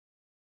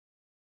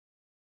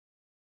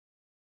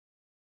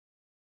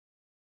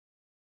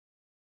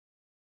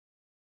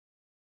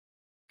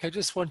I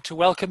just want to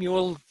welcome you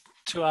all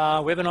to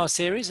our webinar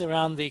series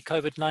around the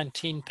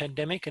COVID-19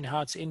 pandemic and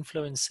how it's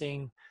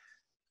influencing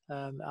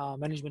our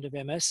management of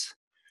MS.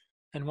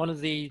 And one of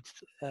the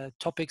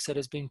topics that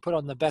has been put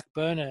on the back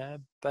burner,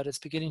 but it's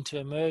beginning to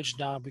emerge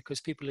now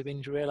because people are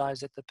beginning to realize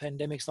that the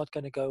pandemic's not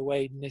going to go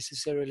away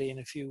necessarily in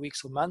a few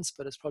weeks or months,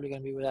 but it's probably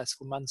going to be with us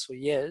for months or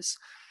years,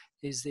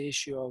 is the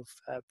issue of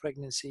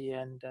pregnancy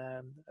and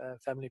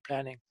family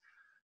planning.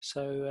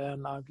 So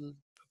I'd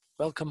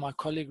welcome my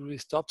colleague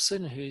Ruth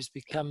Dobson, who's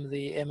become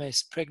the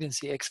MS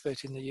pregnancy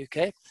expert in the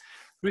UK.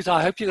 Ruth,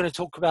 I hope you're going to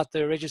talk about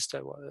the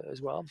register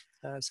as well.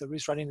 So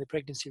Ruth's running the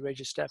pregnancy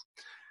register.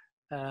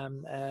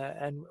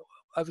 And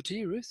over to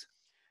you, Ruth.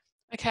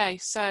 Okay,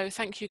 so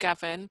thank you,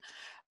 Gavin.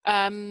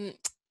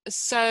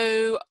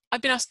 So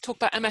I've been asked to talk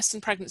about MS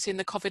and pregnancy in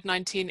the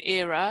COVID-19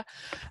 era.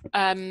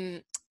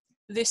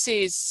 This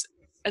is,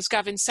 as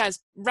Gavin says,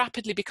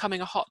 rapidly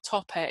becoming a hot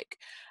topic.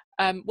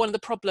 One of the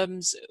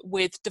problems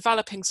with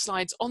developing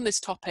slides on this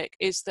topic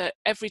is that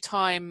every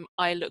time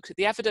I looked at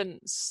the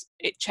evidence,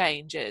 it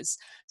changes.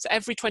 So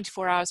every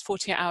 24 hours,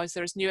 48 hours,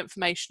 there is new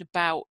information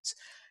about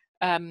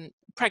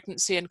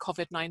pregnancy and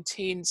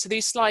COVID-19. So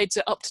these slides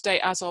are up to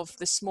date as of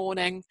this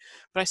morning,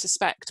 but I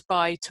suspect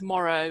by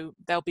tomorrow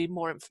there'll be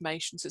more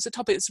information. So it's a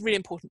topic that's really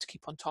important to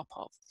keep on top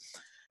of.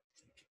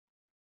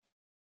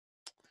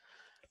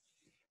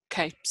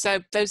 Okay, so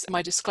those are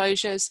my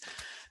disclosures.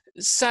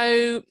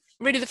 So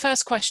really the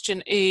first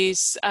question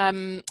is,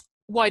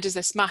 why does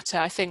this matter?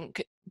 I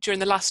think during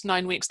the last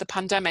 9 weeks, the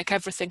pandemic,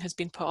 everything has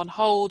been put on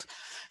hold.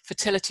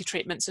 Fertility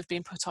treatments have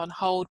been put on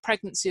hold.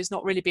 Pregnancy has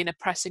not really been a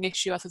pressing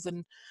issue other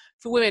than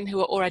for women who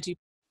are already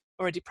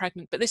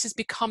pregnant, but this is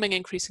becoming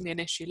increasingly an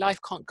issue. Life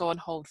can't go on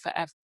hold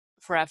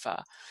forever.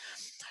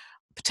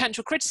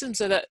 Potential criticisms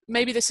are that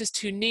maybe this is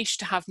too niche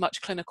to have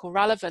much clinical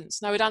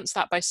relevance. And I would answer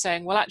that by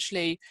saying, well,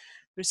 actually,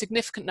 there are a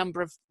significant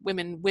number of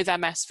women with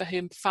MS for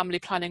whom family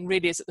planning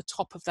really is at the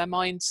top of their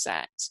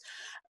mindset.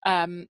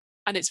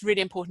 And it's really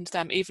important to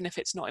them, even if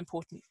it's not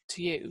important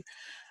to you.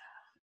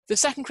 The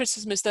second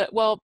criticism is that,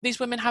 well, these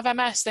women have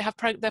MS,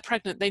 they're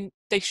pregnant,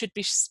 they should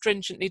be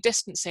stringently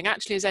distancing.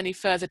 Actually, is any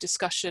further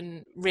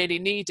discussion really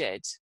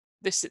needed?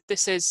 This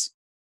is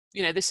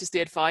the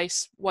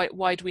advice.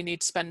 Why do we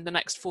need to spend the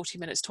next 40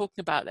 minutes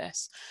talking about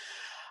this?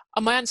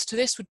 And my answer to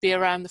this would be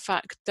around the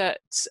fact that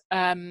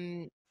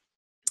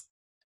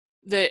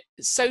the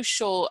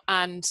social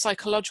and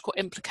psychological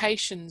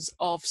implications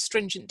of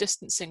stringent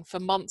distancing for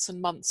months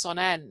and months on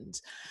end,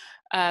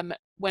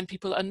 when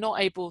people are not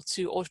able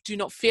to or do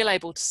not feel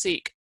able to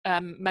seek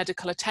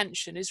medical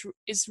attention is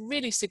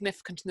really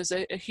significant, and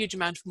there's a huge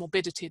amount of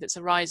morbidity that's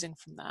arising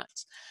from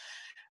that.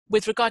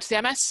 With regard to the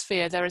MS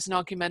sphere, there is an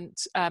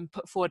argument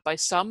put forward by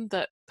some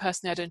that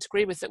personally I don't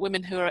agree with, that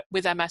women who are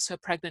with MS who are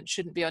pregnant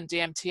shouldn't be on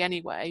DMT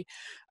anyway,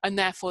 and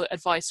therefore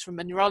advice from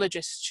a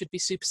neurologist should be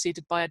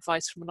superseded by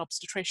advice from an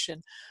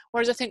obstetrician.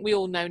 Whereas I think we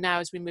all know now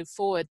as we move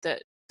forward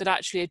that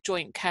actually a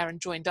joint care and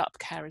joined up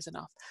care is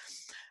enough.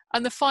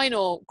 And the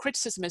final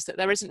criticism is that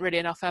there isn't really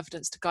enough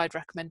evidence to guide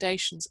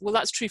recommendations. Well,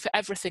 that's true for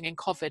everything in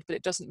COVID, but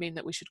it doesn't mean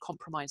that we should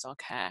compromise our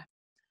care.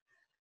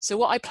 So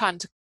what I plan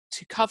to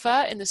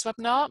cover in this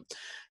webinar,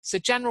 so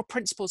general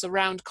principles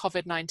around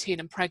COVID-19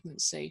 and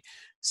pregnancy.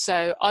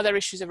 So are there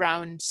issues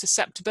around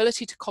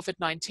susceptibility to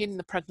COVID-19 in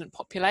the pregnant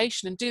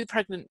population, and do the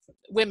pregnant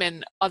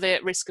women, are they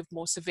at risk of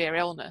more severe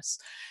illness?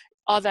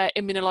 Are there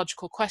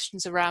immunological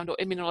questions around or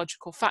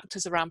immunological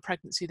factors around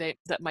pregnancy that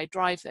may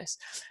drive this?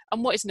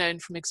 And what is known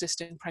from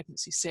existing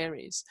pregnancy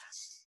series?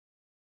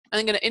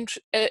 I'm going to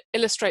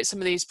illustrate some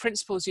of these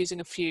principles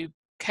using a few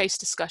case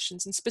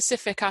discussions, and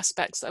specific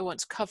aspects that I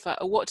want to cover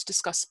are what to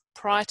discuss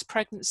prior to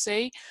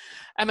pregnancy,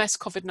 MS,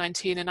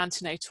 COVID-19 and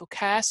antenatal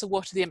care. So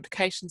what are the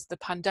implications of the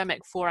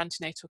pandemic for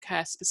antenatal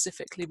care,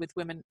 specifically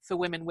for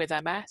women with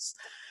MS?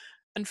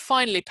 And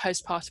finally,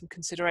 postpartum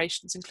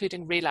considerations,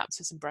 including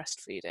relapses and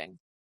breastfeeding.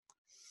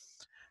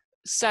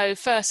 So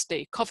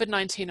firstly,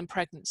 COVID-19 and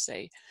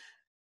pregnancy.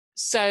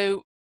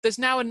 So there's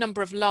now a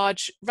number of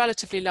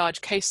relatively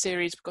large case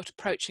series. We've got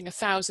approaching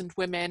 1,000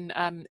 women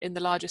in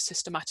the largest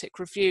systematic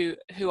review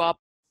who are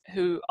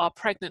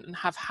pregnant and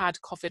have had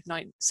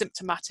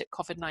symptomatic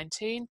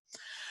COVID-19.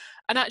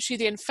 And actually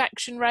the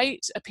infection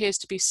rate appears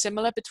to be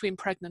similar between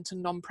pregnant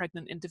and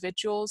non-pregnant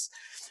individuals.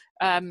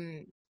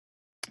 Around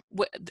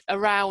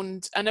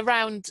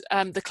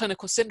the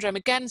clinical syndrome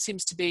again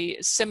seems to be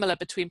similar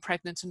between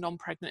pregnant and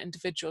non-pregnant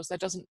individuals. There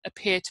doesn't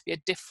appear to be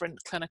a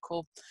different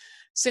clinical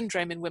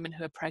syndrome in women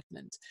who are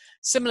pregnant.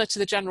 Similar to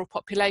the general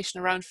population,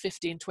 around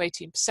 15 to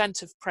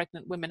 18% of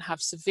pregnant women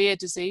have severe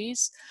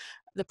disease,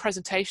 the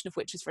presentation of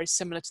which is very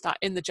similar to that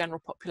in the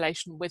general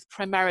population, with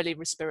primarily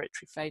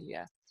respiratory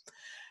failure.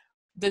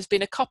 There's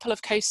been a couple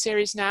of case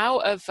series now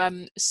of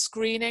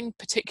screening,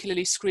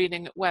 particularly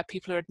screening where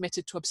people are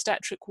admitted to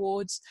obstetric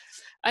wards.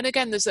 And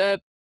again, there's a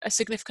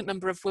significant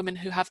number of women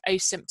who have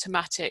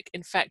asymptomatic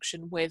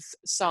infection with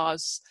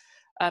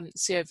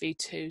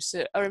SARS-CoV-2,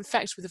 so are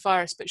infected with the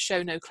virus but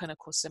show no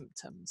clinical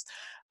symptoms.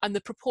 And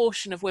the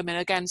proportion of women,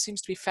 again, seems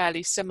to be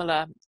fairly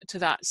similar to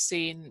that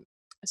seen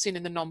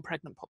in the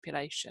non-pregnant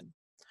population.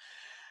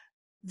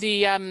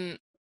 The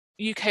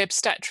UK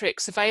obstetric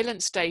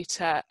surveillance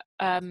data,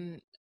 the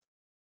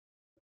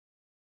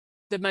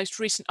most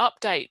recent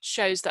update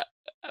shows that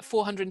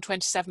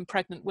 427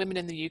 pregnant women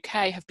in the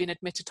UK have been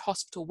admitted to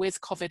hospital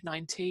with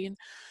COVID-19,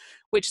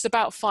 which is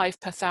about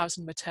 5 per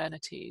 1,000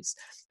 maternities.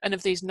 And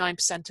of these,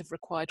 9% have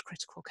required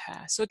critical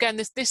care. So again,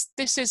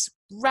 this is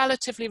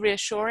relatively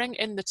reassuring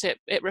in that it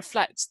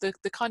reflects the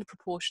kind of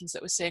proportions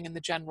that we're seeing in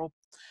the general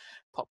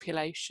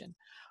population.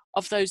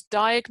 Of those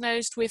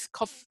diagnosed with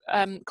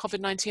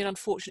COVID-19,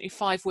 unfortunately,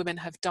 5 women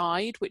have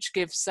died, which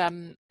gives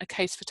a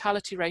case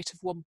fatality rate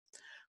of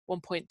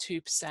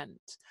 1.2%.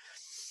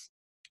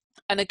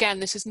 And again,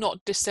 this is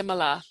not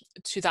dissimilar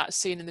to that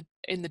seen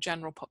in the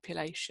general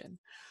population.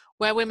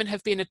 Where women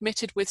have been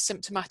admitted with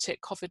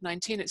symptomatic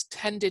COVID-19, it's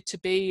tended to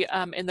be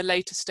in the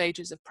later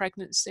stages of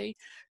pregnancy.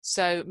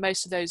 So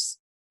most of those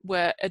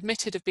were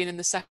admitted have been in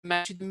the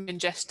second in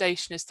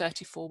gestation is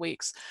 34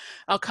 weeks.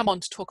 I'll come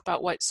on to talk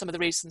about some of the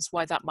reasons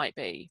why that might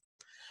be.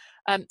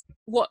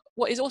 What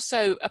is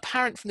also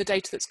apparent from the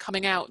data that's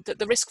coming out, that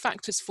the risk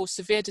factors for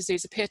severe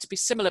disease appear to be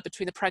similar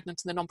between the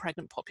pregnant and the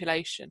non-pregnant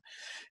population.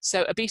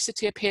 So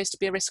obesity appears to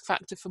be a risk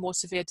factor for more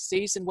severe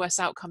disease and worse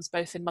outcomes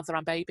both in mother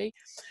and baby.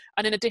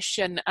 And in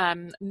addition,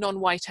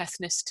 non-white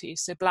ethnicities,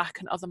 so Black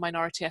and other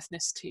minority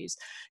ethnicities,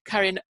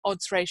 carry an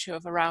odds ratio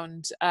of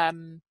around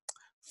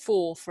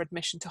 4 for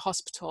admission to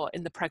hospital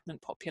in the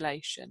pregnant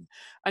population,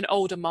 and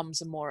older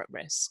mums are more at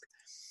risk.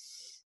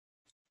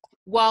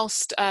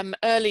 Whilst outcomes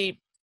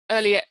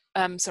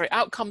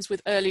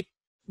with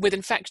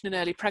infection in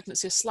early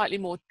pregnancy are slightly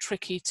more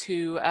tricky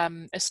to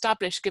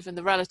establish given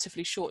the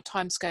relatively short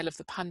timescale of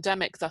the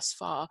pandemic thus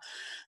far,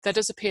 there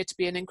does appear to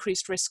be an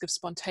increased risk of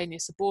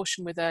spontaneous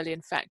abortion with early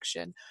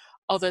infection,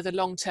 although the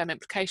long-term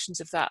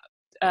implications of that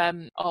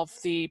of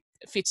the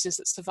fetuses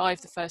that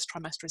survive the first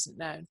trimester isn't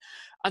known.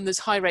 And there's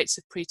high rates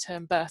of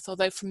preterm birth,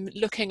 although from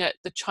looking at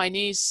the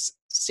Chinese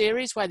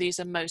series where these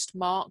are most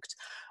marked,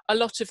 a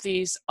lot of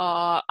these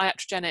are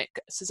iatrogenic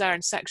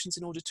cesarean sections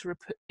in order to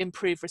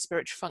improve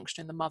respiratory function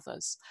in the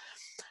mothers.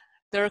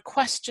 There are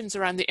questions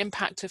around the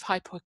impact of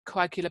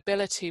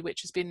hypercoagulability,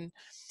 which has been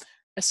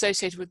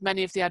associated with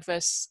many of the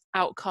adverse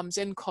outcomes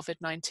in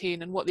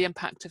COVID-19, and what the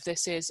impact of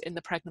this is in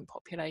the pregnant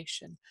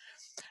population.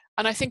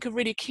 And I think a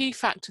really key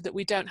factor that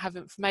we don't have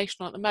information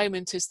on at the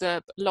moment is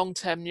the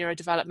long-term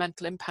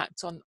neurodevelopmental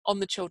impact on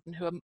the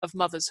children of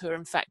mothers who are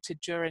infected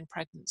during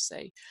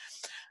pregnancy.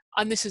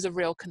 And this is a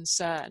real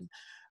concern.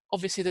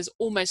 Obviously, there's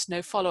almost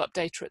no follow-up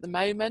data at the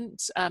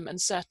moment, and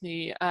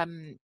certainly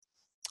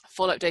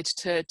follow-up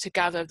data to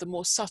gather the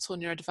more subtle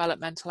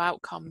neurodevelopmental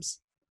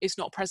outcomes is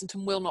not present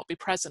and will not be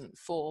present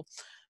for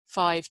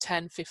 5,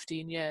 10,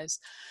 15 years.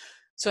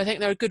 So I think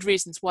there are good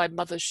reasons why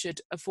mothers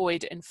should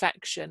avoid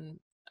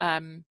infection,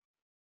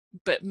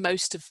 but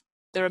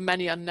there are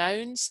many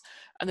unknowns,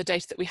 and the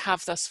data that we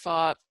have thus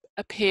far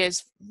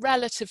appears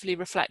relatively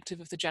reflective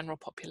of the general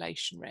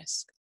population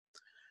risk.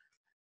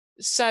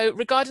 So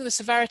regarding the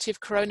severity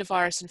of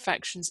coronavirus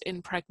infections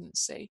in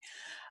pregnancy,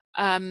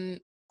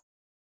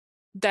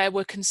 there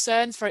were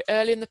concerns very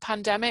early in the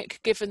pandemic,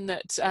 given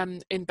that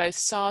in both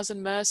SARS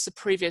and MERS, the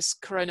previous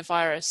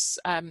coronavirus,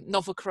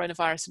 novel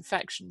coronavirus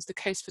infections, the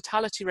case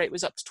fatality rate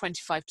was up to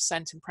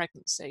 25% in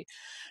pregnancy.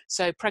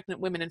 So pregnant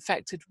women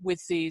infected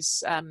with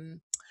these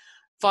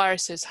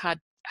viruses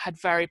had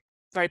very,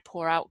 very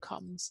poor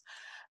outcomes.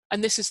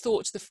 And this is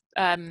thought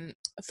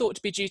to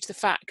be due to the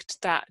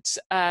fact that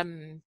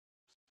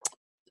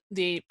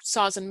the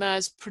SARS and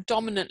MERS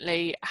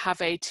predominantly have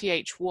a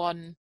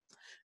Th1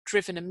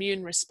 driven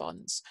immune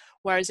response,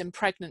 whereas in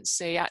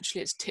pregnancy,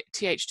 actually it's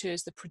Th2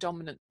 is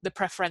the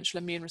preferential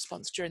immune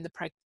response during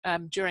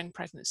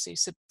pregnancy.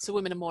 So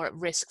women are more at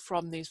risk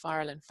from these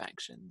viral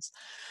infections.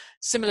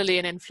 Similarly,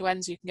 in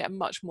influenza, you can get a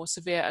much more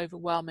severe,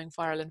 overwhelming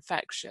viral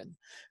infection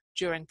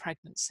during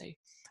pregnancy.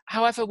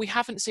 However, we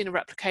haven't seen a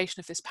replication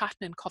of this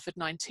pattern in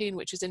COVID-19,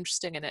 which is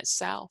interesting in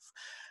itself.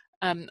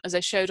 As I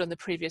showed on the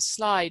previous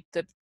slide,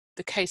 the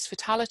case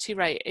fatality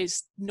rate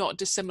is not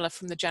dissimilar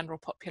from the general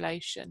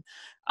population,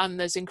 and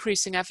there's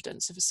increasing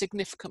evidence of a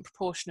significant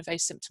proportion of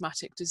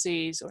asymptomatic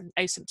disease or an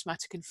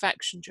asymptomatic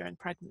infection during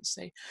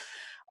pregnancy.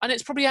 And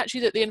it's probably actually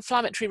that the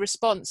inflammatory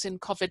response in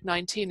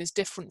COVID-19 is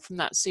different from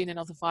that seen in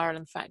other viral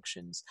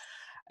infections.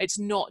 It's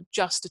not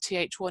just a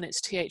Th1,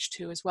 it's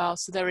Th2 as well,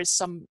 so there is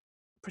some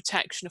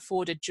protection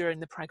afforded during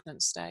the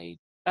pregnancy.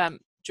 I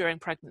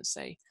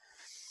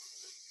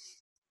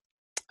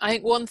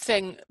think one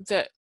thing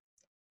that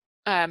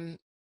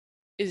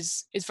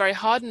is very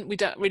hard, and we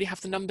don't really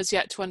have the numbers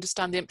yet to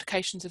understand the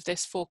implications of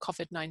this for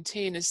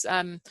COVID-19, is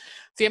the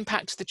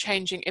impact of the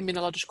changing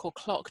immunological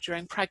clock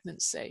during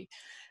pregnancy.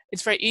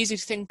 It's very easy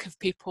to think of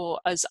people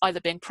as either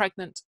being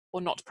pregnant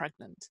or not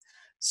pregnant.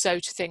 So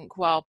to think,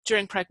 well,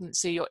 during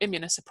pregnancy, you're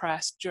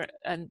immunosuppressed,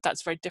 and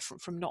that's very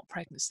different from not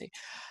pregnancy.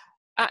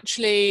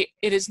 Actually,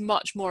 it is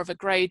much more of a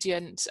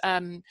gradient.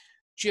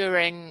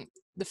 During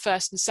the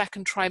first and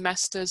second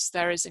trimesters,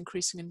 there is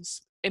increasing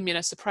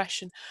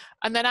immunosuppression.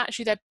 And then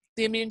actually the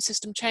immune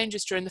system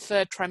changes during the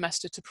third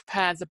trimester to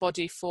prepare the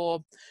body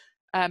for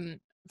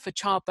for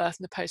childbirth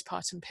and the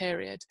postpartum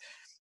period.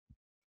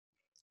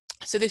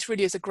 So this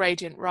really is a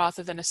gradient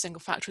rather than a single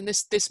factor, and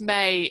this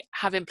may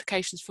have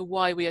implications for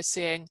why we are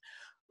seeing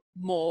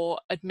more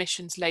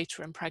admissions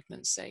later in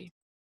pregnancy.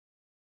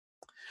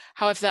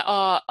 However, there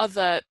are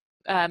other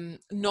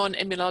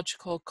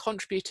non-immunological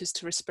contributors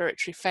to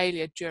respiratory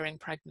failure during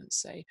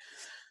pregnancy.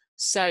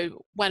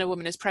 So when a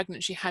woman is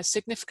pregnant, she has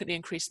significantly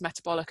increased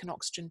metabolic and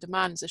oxygen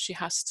demands as she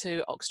has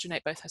to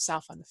oxygenate both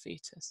herself and the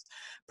fetus.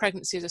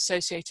 Pregnancy is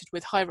associated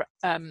with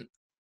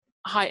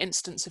high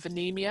incidence of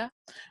anemia,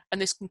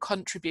 and this can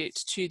contribute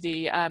to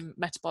the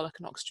metabolic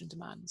and oxygen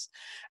demands.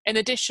 In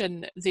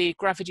addition, the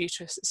gravid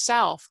uterus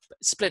itself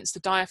splints the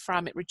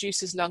diaphragm, it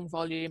reduces lung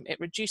volume, it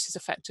reduces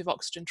effective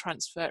oxygen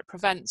transfer, it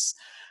prevents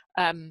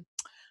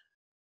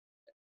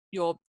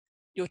your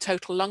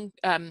total lung,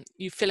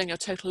 you filling your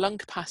total lung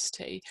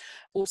capacity,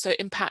 also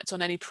impact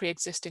on any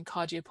pre-existing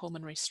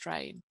cardiopulmonary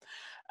strain.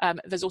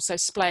 There's also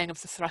splaying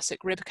of the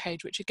thoracic rib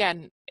cage, which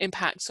again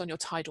impacts on your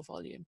tidal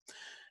volume.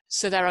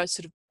 So there are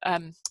sort of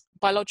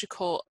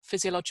biological,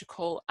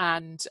 physiological,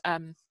 and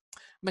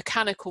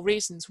mechanical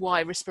reasons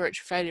why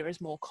respiratory failure is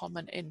more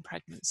common in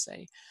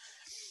pregnancy.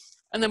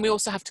 And then we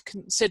also have to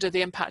consider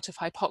the impact of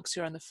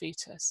hypoxia on the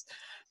fetus.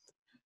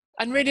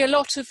 And really a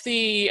lot of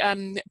the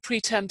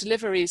preterm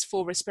deliveries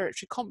for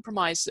respiratory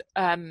compromise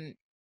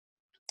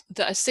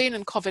that are seen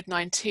in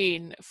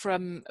COVID-19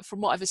 from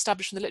what I've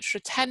established in the literature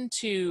tend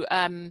to,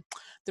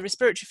 the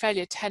respiratory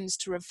failure tends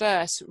to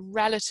reverse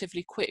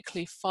relatively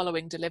quickly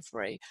following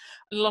delivery.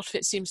 And a lot of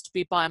it seems to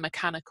be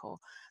biomechanical.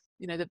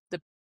 You know,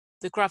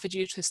 the gravid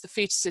uterus, the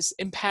fetus is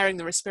impairing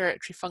the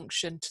respiratory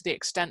function to the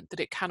extent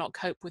that it cannot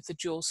cope with the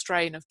dual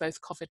strain of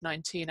both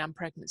COVID-19 and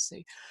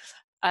pregnancy.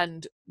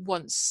 And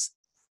once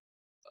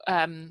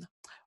the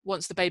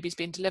baby's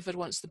been delivered,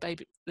 once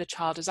the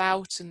child is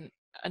out and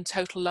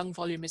total lung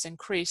volume is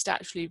increased,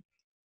 actually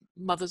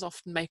mothers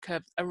often make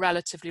a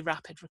relatively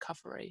rapid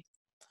recovery.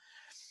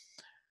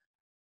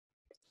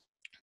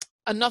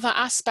 Another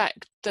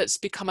aspect that's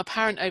become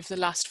apparent over the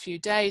last few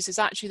days is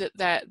actually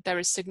that there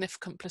is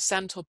significant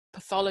placental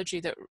pathology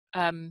that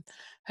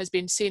has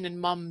been seen in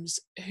mums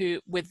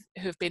who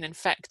have been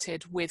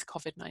infected with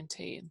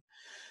COVID-19.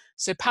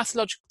 So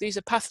these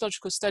are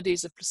pathological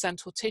studies of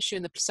placental tissue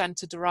in the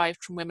placenta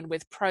derived from women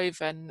with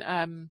proven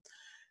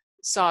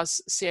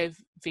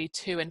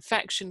SARS-CoV-2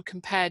 infection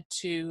compared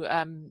to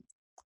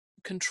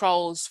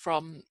controls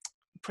from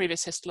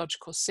previous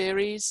histological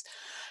series.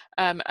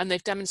 And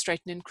they've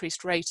demonstrated an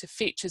increased rate of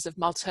features of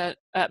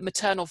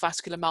maternal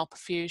vascular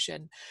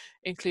malperfusion,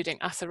 including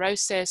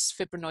atherosis,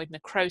 fibrinoid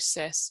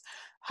necrosis,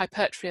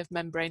 hypertrophy of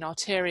membrane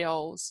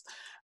arterioles.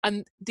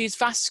 And these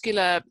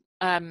vascular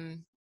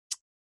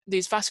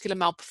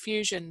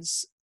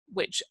malperfusions,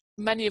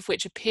 many of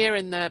which appear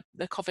in the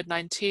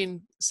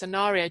COVID-19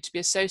 scenario to be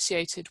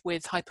associated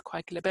with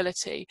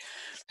hypercoagulability,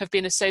 have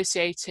been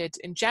associated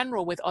in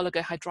general with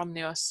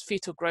oligohydramnios,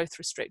 fetal growth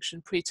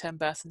restriction, preterm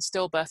birth and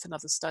stillbirth in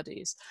other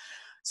studies.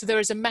 So there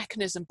is a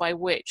mechanism by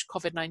which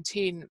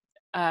COVID-19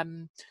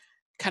 can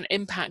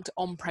impact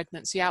on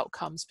pregnancy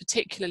outcomes,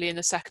 particularly in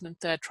the second and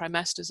third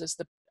trimesters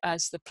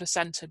as the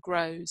placenta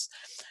grows.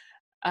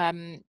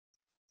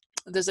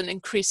 There's an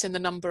increase in the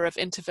number of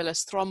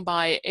intervillous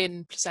thrombi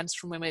in placentas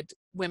from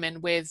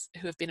women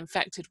who have been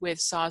infected with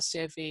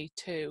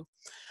SARS-CoV-2,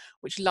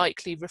 which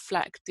likely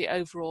reflect the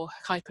overall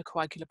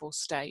hypercoagulable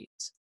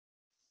state.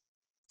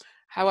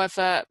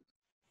 However,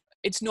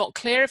 it's not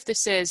clear if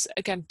this is,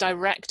 again,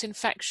 direct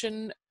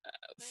infection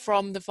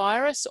from the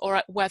virus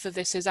or whether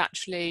this is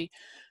actually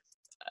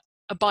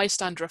a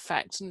bystander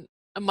effect. And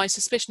my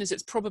suspicion is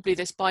it's probably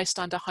this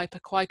bystander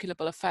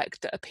hypercoagulable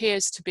effect that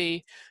appears to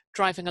be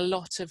driving a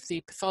lot of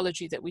the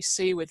pathology that we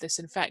see with this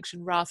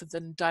infection rather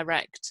than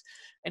direct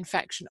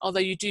infection, although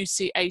you do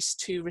see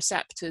ACE2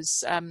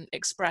 receptors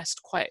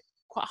expressed quite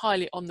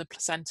highly on the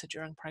placenta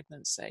during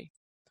pregnancy.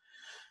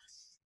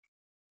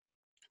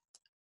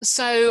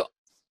 So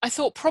I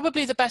thought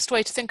probably the best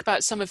way to think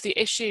about some of the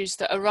issues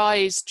that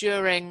arise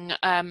during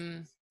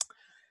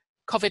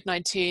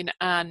COVID-19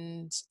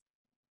 and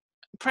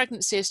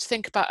pregnancy is to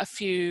think about a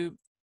few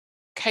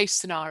case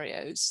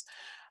scenarios,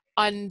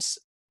 and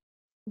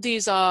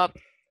these are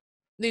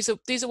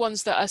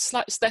ones that are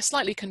they're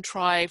slightly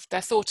contrived.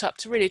 They're thought up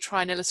to really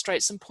try and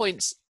illustrate some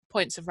points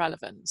of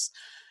relevance.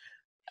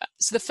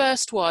 So the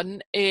first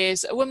one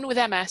is a woman with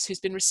MS who's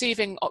been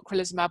receiving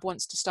ocrelizumab,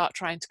 wants to start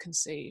trying to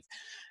conceive,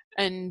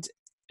 and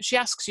she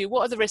asks you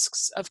what are the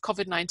risks of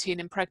COVID-19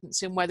 in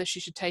pregnancy and whether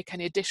she should take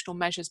any additional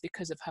measures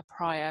because of her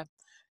prior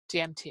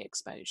DMT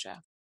exposure.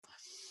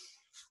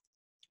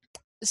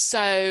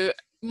 So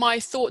my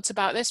thoughts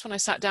about this when I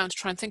sat down to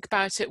try and think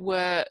about it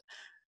were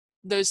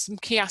there's some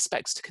key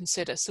aspects to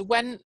consider. So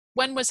when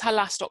was her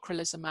last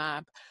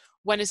ocrelizumab?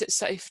 When is it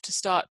safe to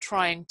start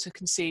trying to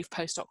conceive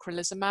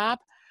post-ocrelizumab?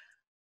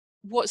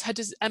 What's her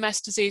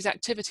MS disease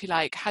activity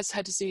like? Has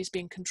her disease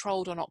been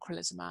controlled on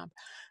ocrelizumab?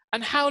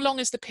 And how long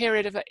is the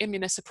period of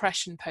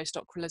immunosuppression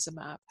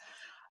post-ocrelizumab?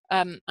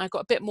 I've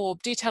got a bit more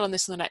detail on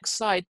this in the next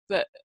slide,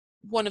 but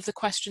one of the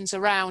questions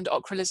around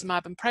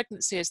ocrelizumab and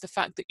pregnancy is the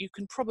fact that you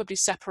can probably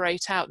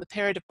separate out the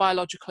period of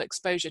biological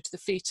exposure to the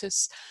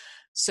fetus,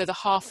 so the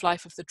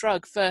half-life of the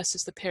drug,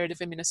 versus the period of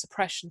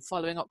immunosuppression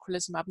following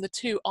ocrelizumab, and the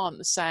two aren't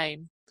the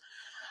same.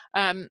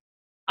 And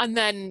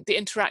then the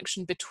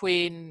interaction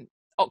between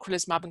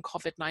ocrelizumab and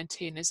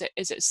COVID-19,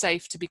 is it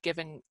safe to be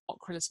giving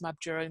ocrelizumab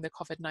during the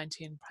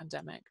COVID-19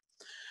 pandemic?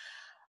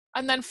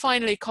 And then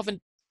finally,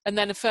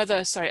 a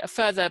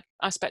further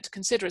aspect to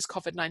consider is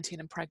COVID-19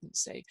 and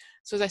pregnancy.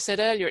 So as I said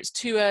earlier, it's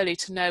too early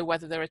to know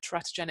whether there are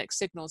teratogenic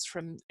signals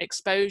from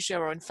exposure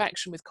or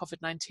infection with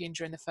COVID-19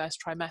 during the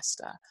first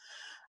trimester.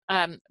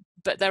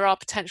 But there are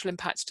potential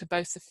impacts to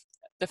both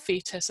the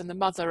fetus and the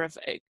mother of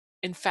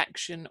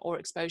infection or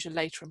exposure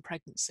later in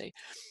pregnancy.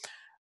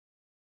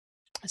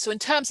 So in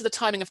terms of the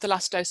timing of the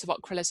last dose of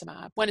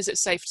ocrelizumab, when is it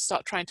safe to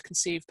start trying to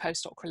conceive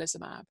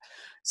post-ocrelizumab?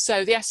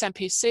 So the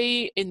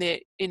SMPC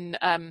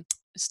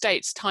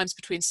states times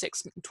between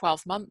 6 and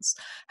 12 months.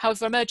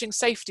 However, emerging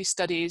safety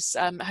studies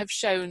have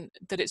shown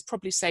that it's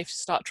probably safe to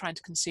start trying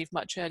to conceive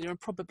much earlier, and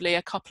probably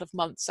a couple of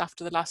months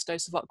after the last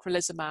dose of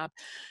ocrelizumab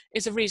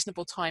is a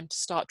reasonable time to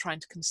start trying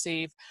to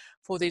conceive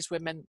for these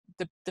women.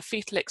 The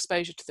fetal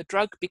exposure to the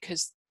drug,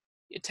 because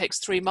it takes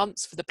 3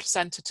 months for the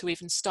placenta to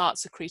even start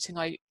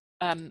secreting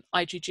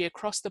IgG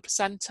across the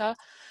placenta.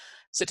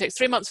 So it takes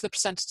 3 months for the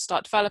placenta to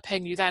start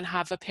developing. You then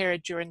have a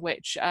period during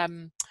which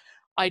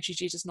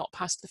IgG does not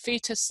pass the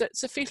fetus.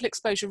 So fetal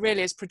exposure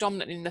really is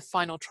predominantly in the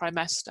final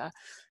trimester.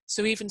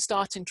 So even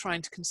starting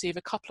trying to conceive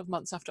a couple of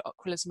months after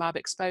ocrelizumab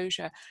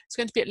exposure, it's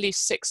going to be at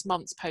least 6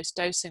 months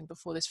post-dosing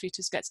before this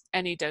fetus gets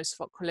any dose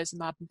of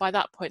ocrelizumab. And by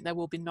that point, there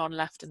will be none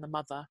left in the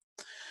mother.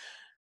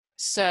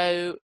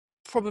 So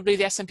probably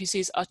the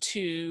SMPCs are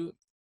too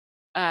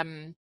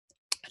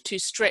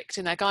strict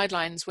in their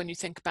guidelines when you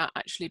think about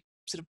actually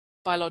sort of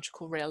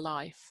biological real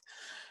life.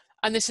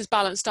 And this is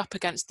balanced up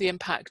against the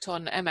impact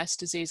on MS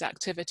disease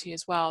activity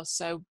as well.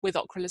 So with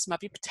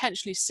ocrelizumab, you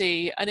potentially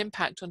see an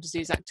impact on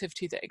disease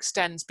activity that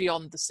extends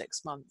beyond the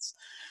 6 months.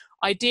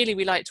 Ideally,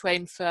 we like to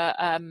aim for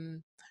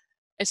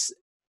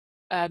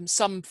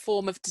some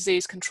form of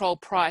disease control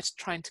prior to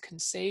trying to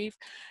conceive,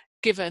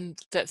 given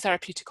that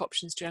therapeutic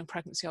options during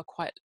pregnancy are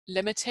quite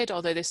limited,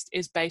 although this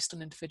is based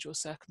on individual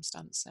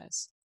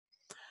circumstances.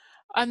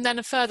 And then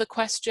a further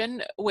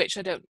question, which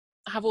I don't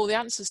have all the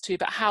answers to,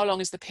 but how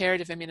long is the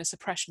period of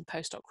immunosuppression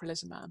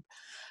post-ocrelizumab?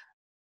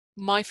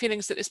 My feeling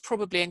is that this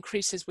probably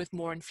increases with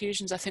more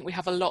infusions. I think we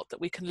have a lot that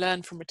we can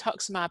learn from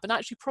rituximab, and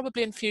actually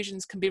probably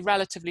infusions can be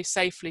relatively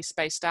safely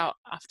spaced out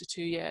after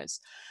 2 years.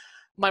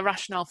 My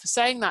rationale for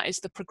saying that is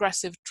the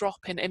progressive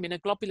drop in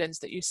immunoglobulins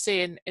that you see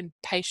in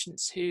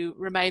patients who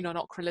remain on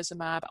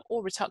ocrelizumab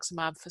or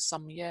rituximab for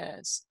some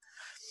years.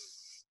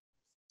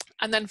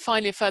 And then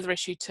finally, a further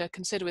issue to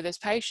consider with this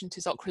patient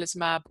is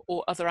ocrelizumab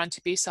or other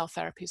anti-B cell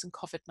therapies in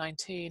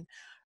COVID-19.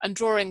 And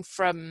drawing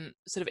from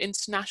sort of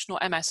international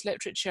MS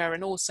literature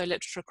and also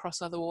literature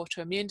across other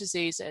autoimmune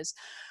diseases,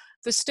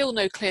 there's still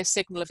no clear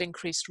signal of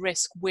increased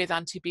risk with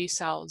anti-B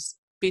cell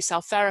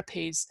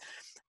therapies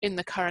in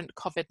the current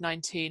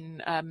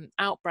COVID-19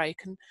 outbreak.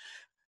 And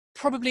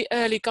probably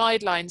early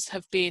guidelines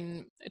have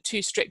been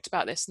too strict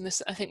about this. And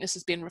I think this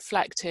has been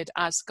reflected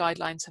as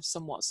guidelines have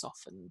somewhat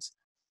softened.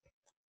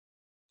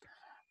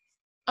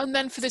 And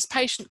then for this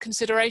patient,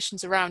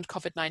 considerations around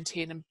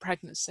COVID-19 and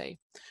pregnancy.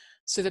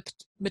 So the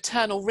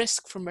maternal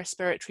risk from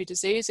respiratory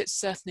disease, it's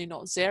certainly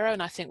not zero,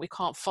 and I think we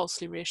can't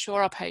falsely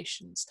reassure our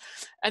patients.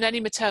 And any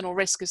maternal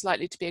risk is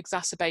likely to be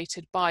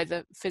exacerbated by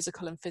the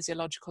physical and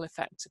physiological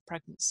effects of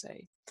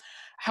pregnancy.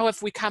 However,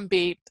 we can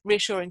be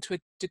reassuring to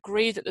a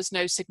degree that there's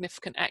no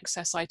significant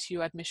excess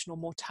ITU admission or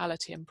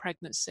mortality in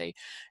pregnancy,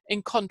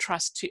 in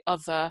contrast to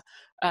other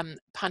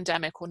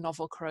pandemic or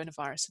novel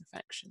coronavirus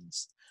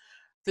infections.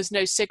 There's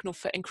no signal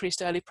for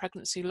increased early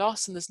pregnancy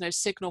loss, and there's no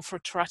signal for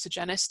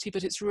teratogenicity,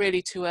 but it's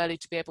really too early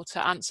to be able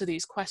to answer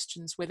these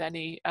questions with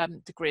any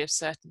degree of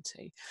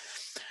certainty.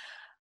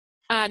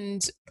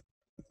 And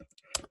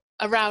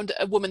around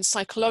a woman's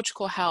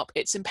psychological health,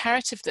 it's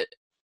imperative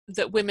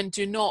that women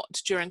do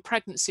not, during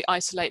pregnancy,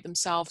 isolate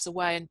themselves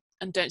away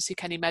and don't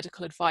seek any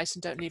medical advice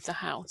and don't leave the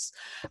house.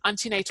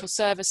 Antenatal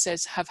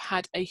services have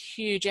had a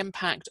huge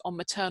impact on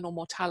maternal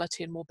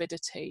mortality and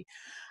morbidity.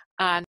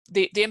 And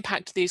the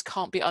impact of these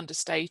can't be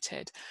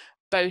understated,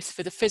 both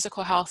for the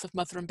physical health of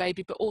mother and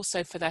baby, but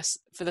also for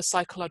the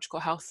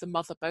psychological health of the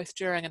mother, both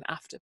during and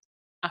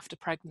after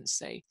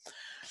pregnancy.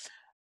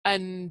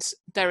 And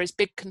there is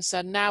big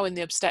concern now in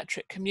the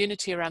obstetric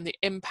community around the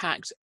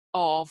impact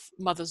of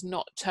mothers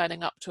not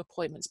turning up to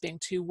appointments, being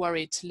too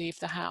worried to leave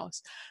the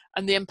house,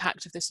 and the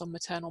impact of this on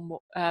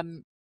maternal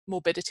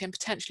morbidity and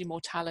potentially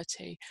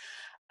mortality.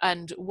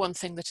 And one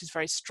thing that is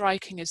very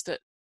striking is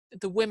that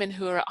the women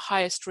who are at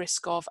highest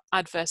risk of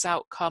adverse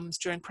outcomes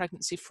during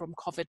pregnancy from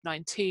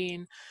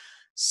COVID-19,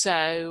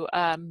 so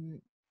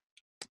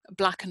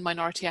Black and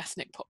minority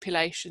ethnic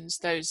populations,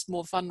 those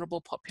more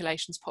vulnerable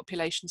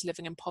populations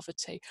living in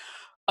poverty,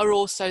 are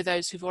also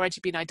those who've already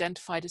been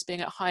identified as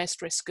being at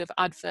highest risk of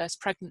adverse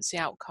pregnancy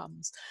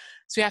outcomes.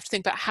 So we have to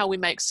think about how we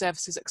make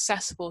services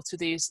accessible to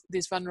these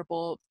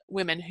vulnerable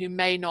women who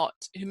may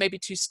be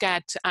too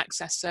scared to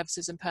access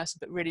services in person,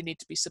 but really need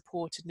to be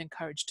supported and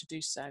encouraged to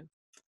do so.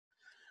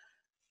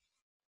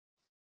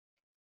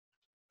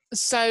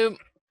 So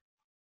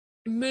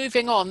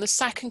moving on, the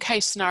second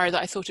case scenario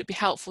that I thought it'd be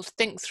helpful to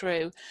think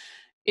through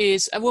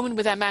is a woman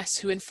with MS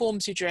who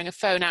informs you during a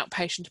phone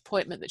outpatient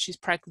appointment that she's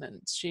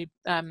pregnant. She,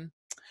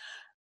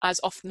 as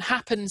often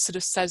happens, sort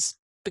of says,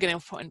 beginning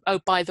of appointment, oh,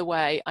 by the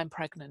way, I'm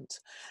pregnant.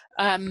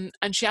 And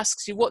she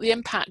asks you what the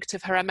impact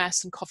of her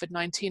MS and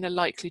COVID-19 are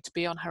likely to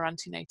be on her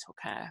antenatal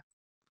care.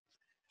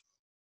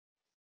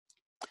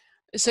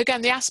 So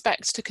again, the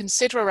aspects to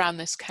consider around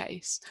this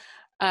case,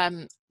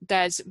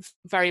 there's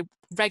very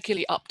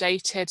regularly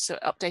updated, so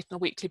updated on a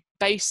weekly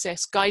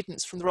basis,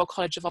 guidance from the Royal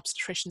College of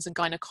Obstetricians and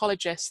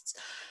Gynecologists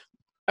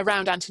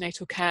around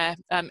antenatal care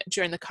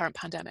during the current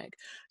pandemic.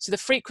 So the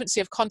frequency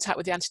of contact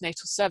with the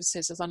antenatal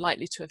services is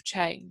unlikely to have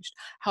changed.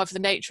 However, the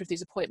nature of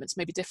these appointments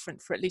may be different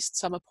for at least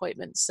some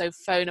appointments. So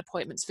phone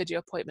appointments, video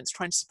appointments,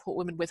 trying to support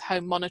women with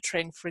home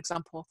monitoring, for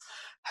example,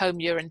 home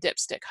urine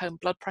dipstick, home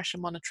blood pressure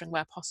monitoring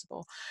where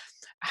possible.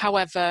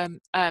 However,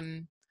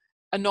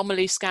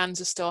 anomaly scans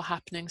are still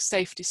happening,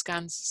 safety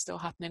scans are still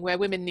happening. Where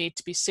women need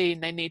to be seen,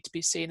 they need to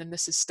be seen, and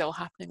this is still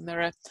happening.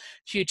 There are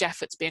huge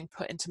efforts being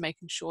put into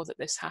making sure that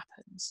this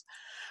happens.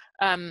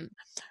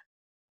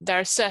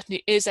 There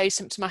certainly is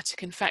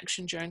asymptomatic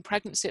infection during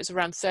pregnancy. It's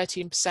around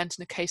 13%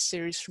 in a case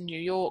series from New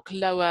York.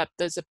 Lower,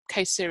 there's a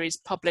case series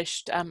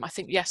published, I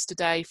think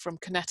yesterday, from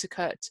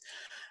Connecticut,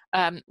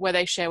 where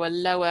they show a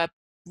lower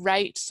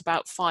rate. It's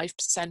about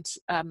 5%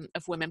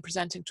 of women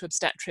presenting to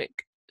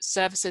obstetric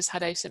services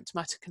had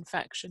asymptomatic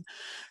infection.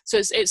 So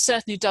it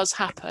certainly does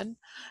happen,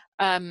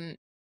 and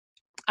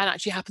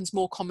actually happens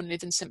more commonly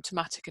than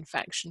symptomatic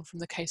infection from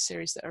the case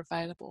series that are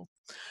available.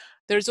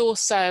 There is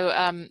also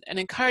an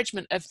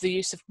encouragement of the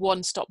use of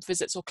one-stop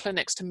visits or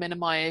clinics to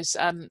minimise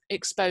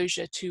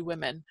exposure to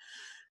women.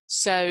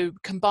 So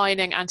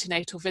combining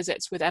antenatal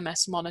visits with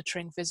MS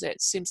monitoring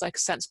visits seems like a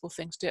sensible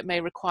thing to do. It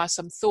may require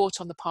some thought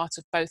on the part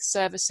of both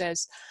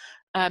services,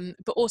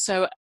 but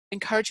also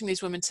encouraging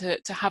these women to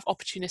have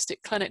opportunistic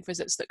clinic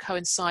visits that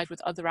coincide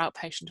with other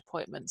outpatient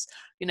appointments.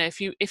 You know,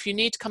 if you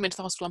need to come into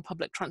the hospital on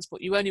public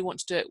transport, you only want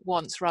to do it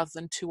once rather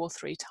than 2 or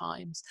 3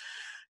 times.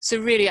 So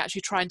really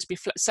actually trying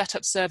to set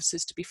up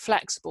services to be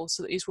flexible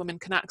so that these women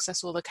can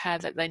access all the care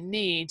that they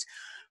need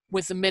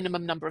with the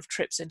minimum number of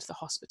trips into the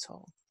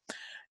hospital.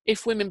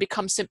 If women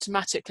become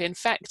symptomatically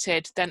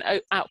infected, then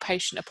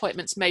outpatient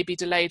appointments may be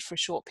delayed for a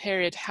short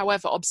period.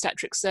 However,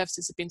 obstetric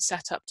services have been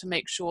set up to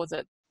make sure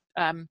that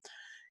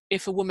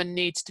if a woman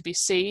needs to be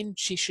seen,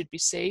 she should be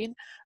seen,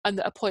 and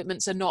that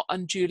appointments are not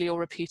unduly or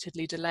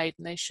repeatedly delayed.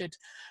 And they should,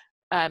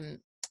 I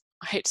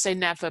hate to say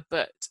never,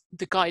 but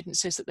the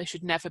guidance is that they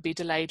should never be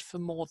delayed for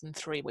more than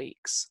 3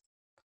 weeks.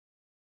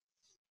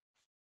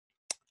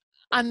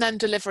 And then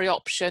delivery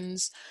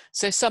options.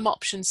 So some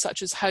options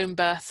such as home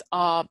birth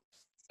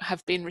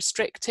have been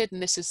restricted,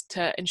 and this is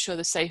to ensure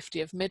the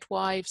safety of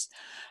midwives.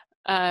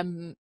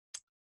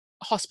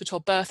 Hospital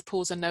birth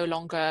pools are no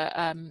longer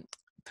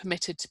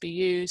permitted to be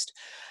used.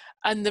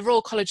 And the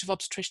Royal College of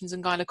Obstetricians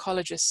and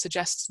Gynecologists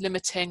suggests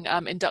limiting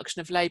induction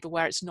of labour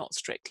where it's not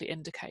strictly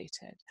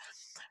indicated.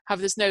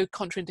 However, there's no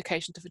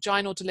contraindication to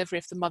vaginal delivery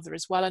if the mother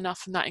is well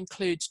enough, and that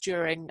includes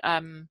during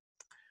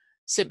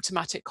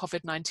symptomatic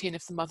COVID-19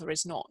 if the mother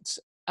is not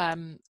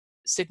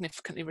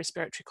significantly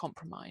respiratory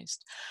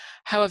compromised.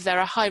 However, there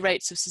are high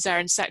rates of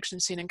caesarean section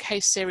seen in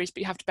case series,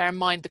 but you have to bear in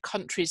mind the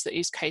countries that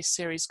these case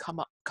series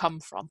come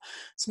from.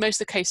 So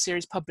most of the case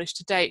series published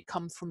to date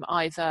come from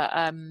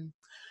either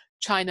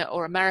China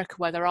or America,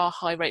 where there are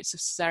high rates of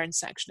caesarean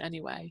section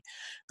anyway.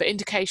 But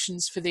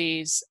indications for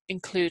these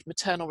include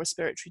maternal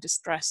respiratory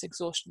distress,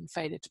 exhaustion, and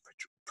failure to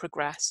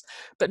progress.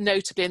 But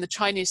notably in the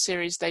Chinese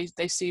series, they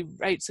see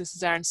rates of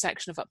caesarean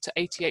section of up to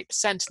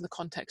 88% in the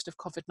context of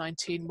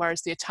COVID-19,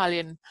 whereas the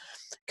Italian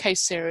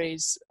case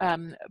series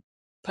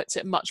puts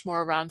it much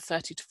more around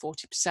 30 to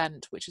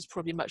 40%, which is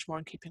probably much more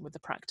in keeping with the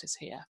practice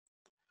here.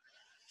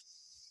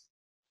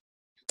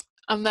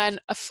 And then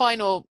a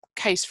final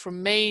case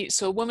from me.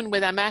 So a woman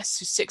with MS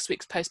who's 6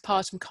 weeks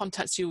postpartum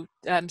contacts you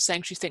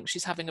saying she thinks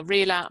she's having a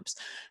relapse.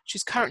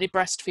 She's currently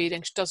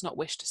breastfeeding. She does not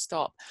wish to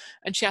stop.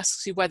 And she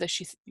asks you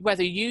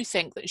whether you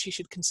think that she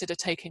should consider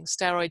taking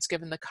steroids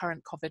given the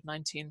current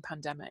COVID-19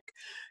 pandemic.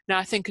 Now,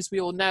 I think as we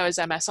all know as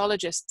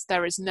MSologists,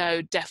 there is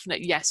no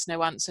definite yes,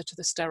 no answer to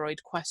the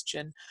steroid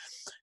question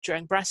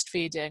during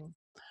breastfeeding.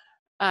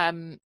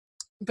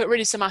 But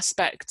really some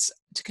aspects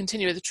to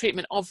continue with the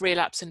treatment of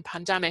relapse in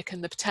pandemic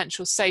and the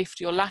potential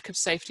safety or lack of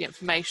safety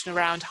information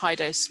around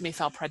high-dose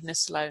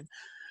methylprednisolone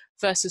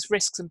versus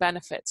risks and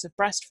benefits of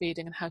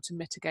breastfeeding and how to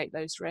mitigate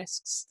those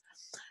risks.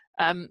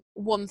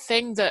 One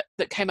thing that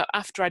came up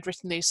after I'd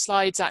written these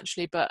slides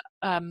actually, but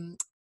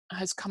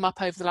has come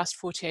up over the last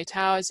 48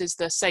 hours is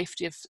the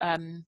safety of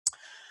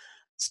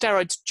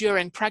steroids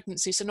during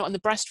pregnancy. So not in the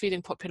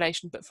breastfeeding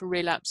population, but for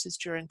relapses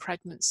during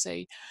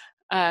pregnancy.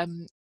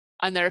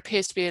 and there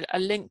appears to be a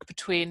link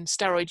between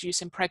steroid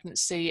use in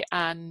pregnancy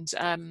and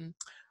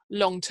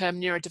long-term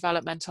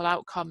neurodevelopmental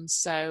outcomes,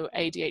 so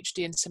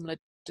ADHD and similar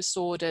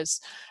disorders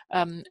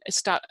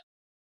start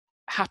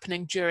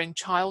happening during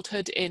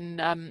childhood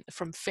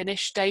from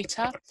Finnish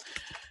data.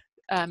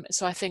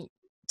 So I think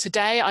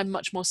today I'm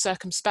much more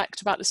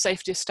circumspect about the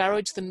safety of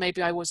steroids than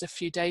maybe I was a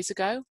few days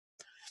ago.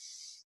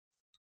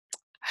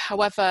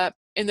 However,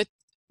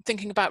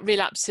 thinking about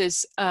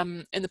relapses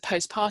in the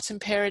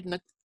postpartum period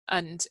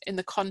and in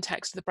the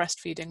context of the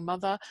breastfeeding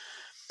mother,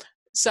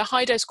 so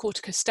high-dose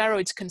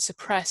corticosteroids can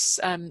suppress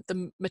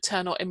the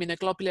maternal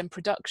immunoglobulin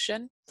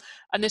production,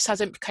 and this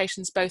has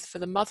implications both for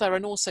the mother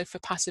and also for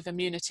passive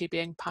immunity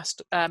being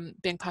passed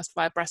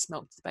via breast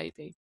milk to the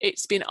baby.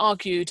 It's been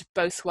argued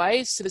both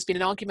ways. So there's been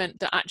an argument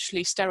that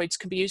actually steroids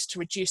can be used to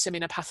reduce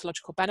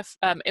immunopathological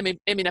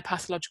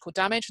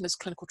damage, and there's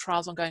clinical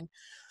trials ongoing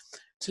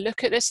to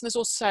look at this. And there's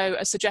also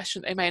a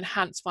suggestion that they may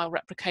enhance viral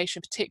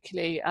replication,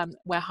 particularly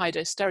where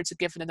high-dose steroids are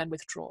given and then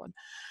withdrawn.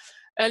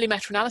 Early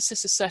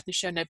meta-analysis has certainly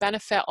shown no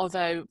benefit,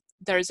 although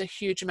there is a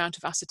huge amount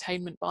of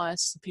ascertainment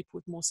bias, people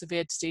with more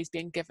severe disease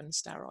being given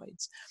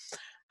steroids.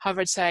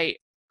 However, I'd say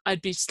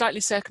I'd be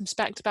slightly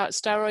circumspect about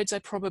steroids. I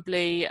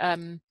probably,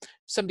 if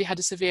somebody had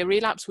a severe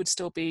relapse, would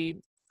still be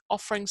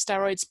offering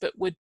steroids, but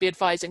would be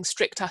advising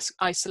strict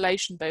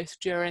isolation both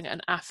during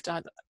and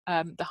after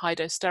the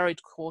high-dose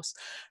steroid course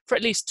for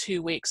at least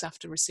 2 weeks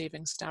after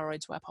receiving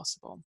steroids where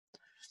possible.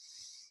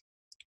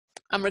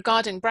 And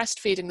regarding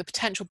breastfeeding, the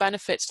potential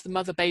benefits to the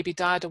mother-baby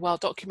dyad are well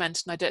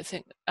documented, and I don't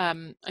think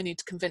I need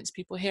to convince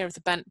people here of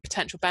the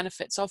potential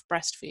benefits of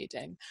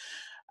breastfeeding.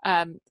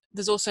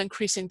 There's also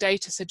increasing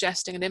data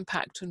suggesting an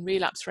impact on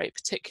relapse rate,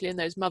 particularly in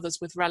those mothers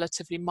with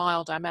relatively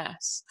mild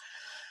MS.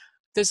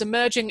 There's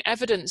emerging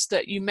evidence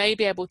that you may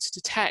be able to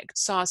detect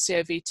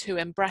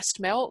SARS-CoV-2 in breast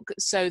milk.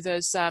 So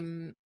there's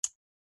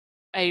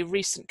a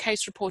recent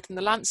case report in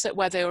The Lancet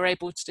where they were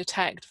able to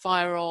detect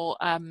viral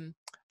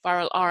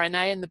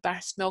RNA in the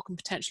breast milk and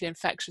potentially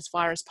infectious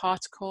virus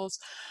particles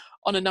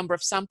on a number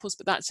of samples,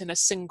 but that's in a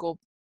single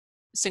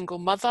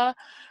mother.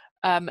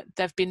 There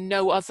have been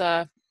no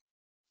other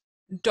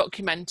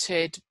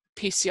documented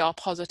PCR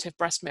positive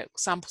breast milk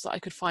samples that I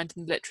could find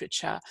in the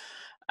literature.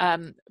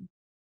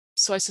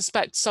 So I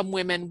suspect some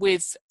women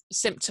with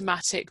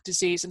symptomatic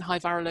disease and high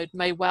viral load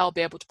may well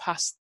be able to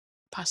pass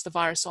the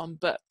virus on,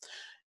 but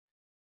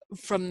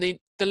from the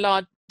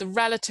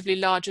relatively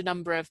larger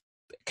number of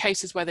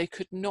cases where they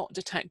could not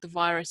detect the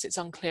virus, it's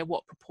unclear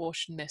what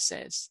proportion this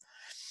is.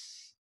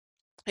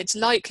 It's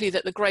likely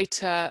that the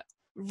greater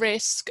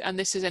risk, and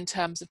this is in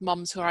terms of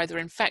mums who are either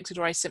infected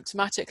or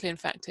asymptomatically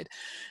infected,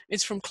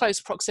 is from close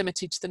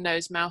proximity to the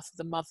nose mouth of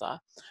the mother.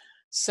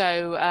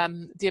 So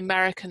the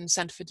American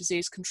Center for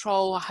Disease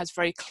Control has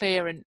very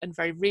clear and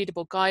very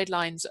readable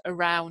guidelines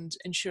around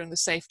ensuring the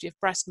safety of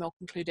breast milk,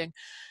 including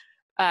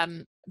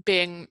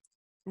being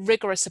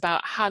rigorous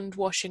about hand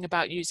washing,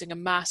 about using a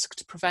mask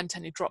to prevent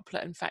any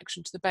droplet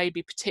infection to the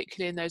baby,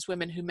 particularly in those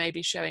women who may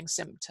be showing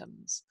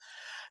symptoms.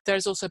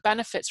 There's also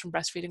benefits from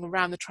breastfeeding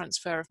around the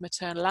transfer of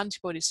maternal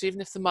antibodies. So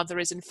even if the mother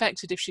is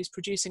infected, if she's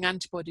producing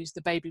antibodies,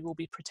 the baby will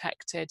be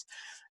protected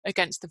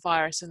against the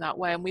virus in that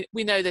way. And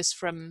we know this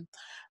from,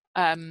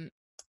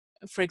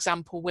 for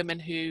example, women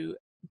who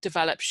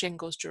develop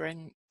shingles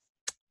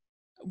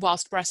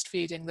whilst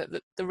breastfeeding, that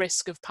the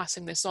risk of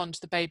passing this on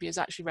to the baby is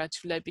actually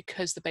relatively low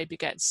because the baby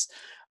gets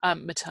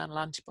maternal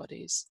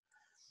antibodies.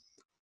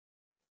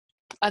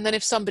 And then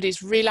if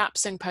somebody's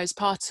relapsing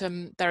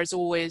postpartum, there is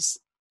always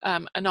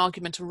an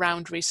argument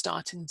around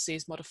restarting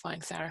disease-modifying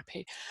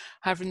therapy.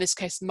 However, in this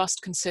case,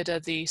 must consider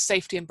the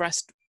safety in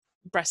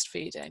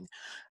breastfeeding.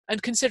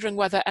 And considering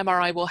whether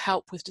MRI will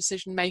help with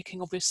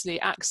decision-making, obviously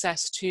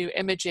access to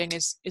imaging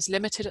is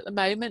limited at the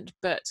moment,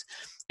 but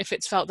if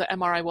it's felt that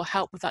MRI will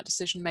help with that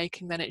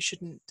decision-making, then it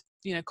shouldn't,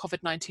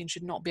 COVID-19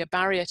 should not be a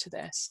barrier to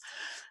this.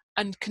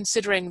 And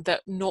considering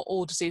that not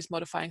all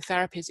disease-modifying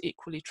therapy is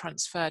equally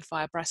transferred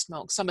via breast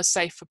milk, some are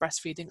safe for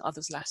breastfeeding,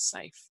 others less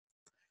safe.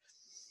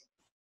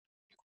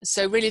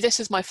 So really, this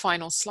is my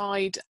final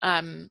slide.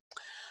 And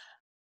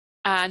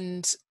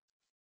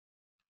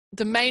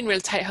the main real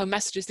take-home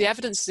message is the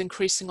evidence is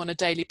increasing on a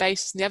daily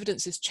basis, and the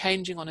evidence is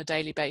changing on a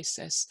daily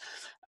basis.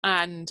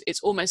 And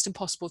it's almost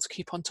impossible to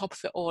keep on top of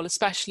it all,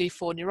 especially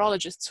for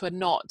neurologists who are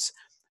not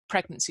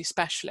pregnancy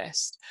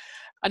specialists.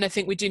 And I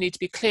think we do need to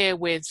be clear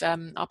with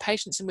our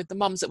patients and with the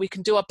mums that we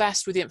can do our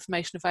best with the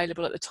information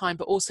available at the time,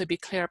 but also be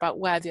clear about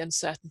where the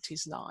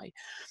uncertainties lie.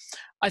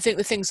 I think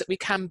the things that we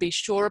can be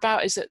sure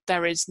about is that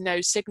there is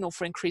no signal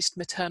for increased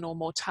maternal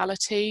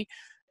mortality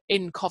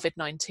in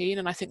COVID-19,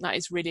 and I think that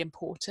is really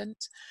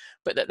important,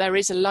 but that there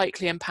is a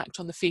likely impact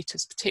on the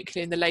fetus,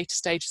 particularly in the later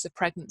stages of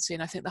pregnancy,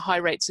 and I think the high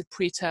rates of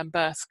preterm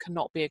birth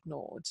cannot be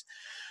ignored.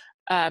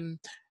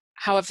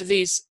 However,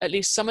 at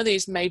least some of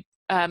these may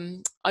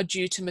are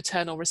due to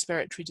maternal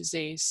respiratory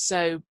disease.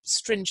 So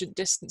stringent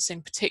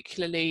distancing,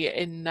 particularly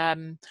in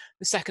the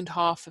second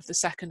half of the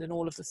second and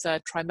all of the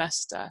third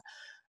trimester,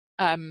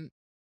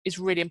 is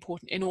really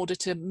important in order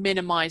to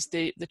minimize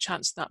the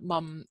chance of that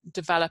mum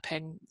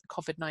developing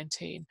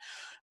COVID-19,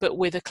 but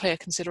with a clear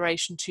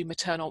consideration to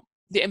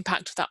the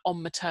impact of that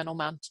on maternal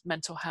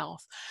mental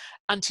health.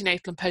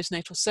 Antenatal and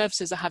postnatal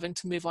services are having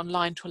to move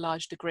online to a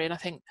large degree, and I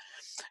think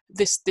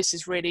this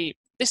is really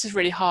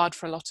hard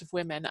for a lot of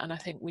women, and I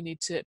think we need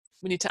to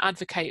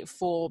advocate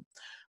for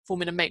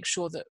women and make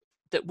sure that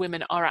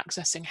women are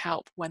accessing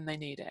help when they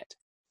need it.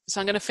 So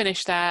I'm going to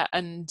finish there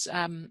and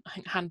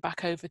hand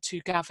back over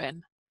to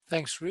Gavin.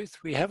 Thanks, Ruth.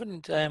 We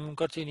haven't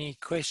got any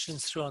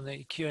questions through on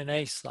the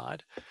Q&A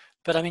slide,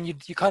 but I mean,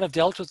 you kind of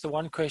dealt with the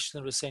one question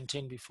that was sent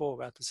in before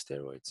about the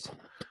steroids.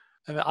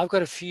 I mean, I've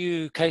got a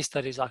few case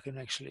studies I can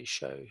actually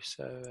show.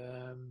 So,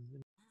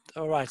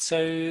 all right,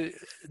 so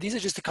these are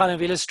just to kind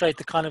of illustrate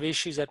the kind of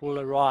issues that will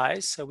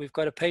arise. So we've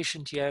got a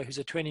patient here who's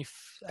a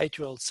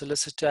 28-year-old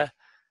solicitor.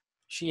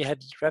 She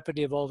had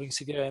rapidly evolving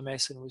severe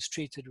MS and was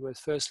treated with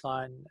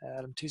first-line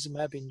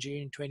alemtuzumab in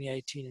June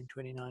 2018 and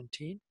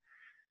 2019.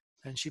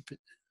 And she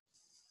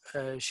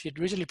had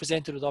originally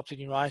presented with optic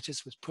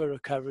neuritis with poor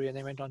recovery, and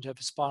then went on to have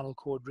a spinal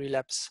cord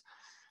relapse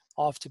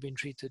after being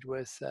treated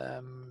with 2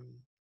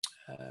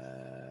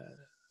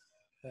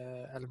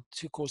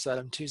 courses of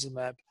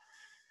alemtuzumab.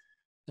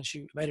 And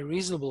she made a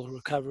reasonable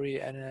recovery,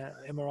 and an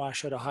MRI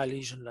showed a high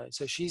lesion load.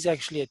 So she's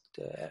actually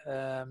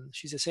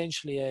she's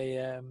essentially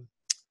a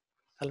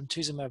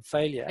alemtuzumab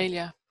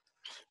failure.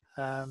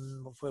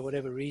 For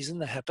whatever reason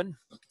that happened,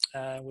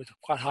 with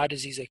quite high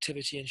disease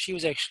activity, and she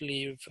was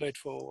actually referred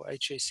for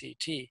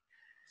HACT,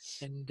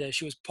 and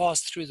she was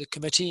passed through the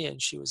committee and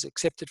she was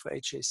accepted for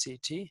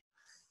HACT,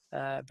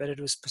 but it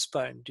was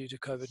postponed due to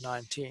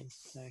COVID-19.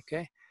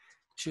 Okay,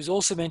 she was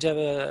also meant to have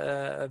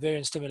a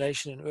variant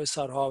stimulation and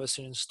oocyte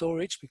harvesting and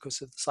storage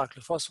because of the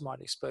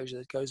cyclophosphamide exposure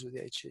that goes with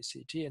the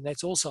HACT, and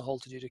that's also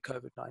halted due to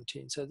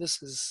COVID-19. So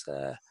this is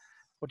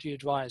what do you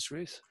advise,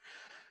 Ruth?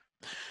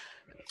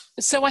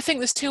 So I think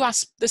there's two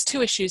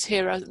issues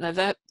here, isn't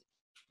there?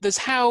 There's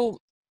how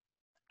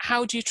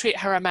do you treat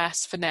her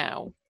MS for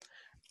now,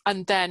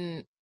 and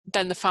then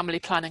the family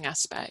planning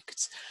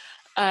aspect.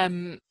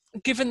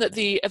 Given that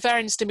the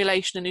ovarian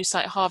stimulation and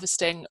oocyte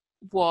harvesting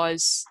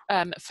was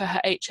for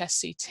her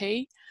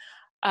HSCT,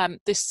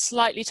 this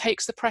slightly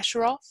takes the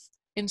pressure off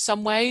in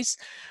some ways.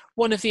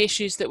 One of the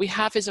issues that we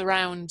have is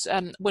around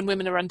when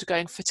women are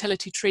undergoing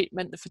fertility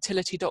treatment, the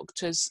fertility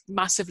doctors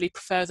massively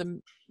prefer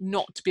them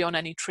not to be on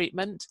any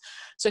treatment.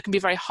 So it can be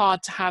very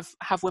hard to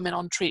have women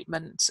on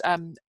treatment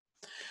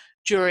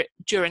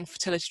during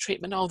fertility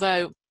treatment,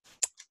 although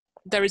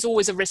there is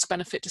always a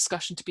risk-benefit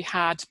discussion to be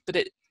had,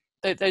 but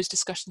those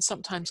discussions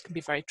sometimes can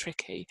be very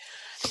tricky.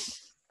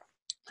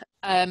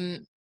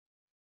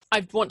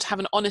 I want to have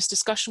an honest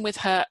discussion with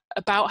her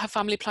about her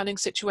family planning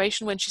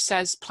situation. When she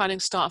says planning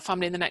to start a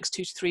family in the next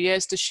 2 to 3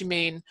 years, does she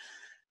mean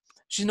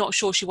she's not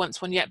sure she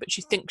wants one yet, but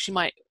she thinks she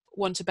might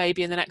want a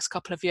baby in the next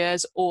couple of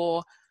years,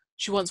 or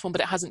she wants one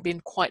but it hasn't been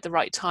quite the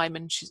right time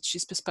and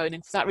she's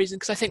postponing for that reason?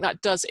 Because I think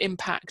that does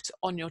impact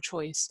on your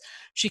choice.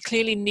 She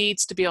clearly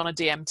needs to be on a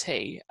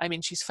DMT. I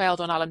mean, she's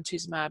failed on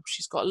alemtuzumab,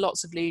 she's got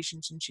lots of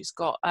lesions, and she's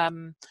got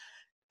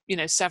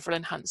several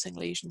enhancing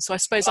lesions. So I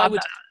suppose I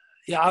would...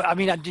 Yeah, I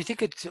mean, do you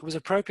think it was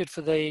appropriate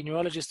for the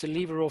neurologist to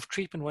leave her off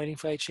treatment waiting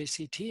for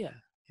HACT?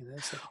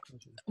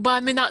 Well, I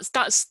mean, that's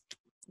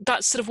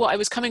sort of what I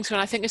was coming to,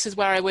 and I think this is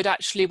where I would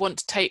actually want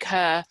to take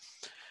her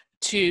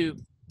to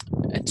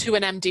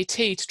an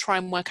MDT to try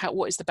and work out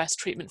what is the best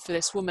treatment for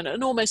this woman,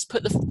 and almost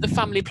put the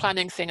family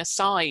planning thing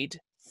aside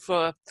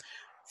for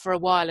a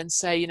while and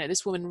say,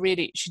 this woman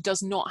really, she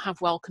does not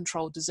have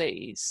well-controlled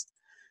disease.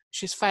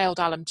 She's failed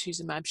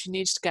alemtuzumab. She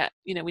needs to get,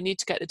 we need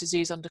to get the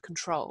disease under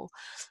control.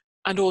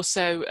 And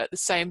also at the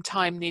same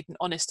time need an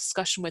honest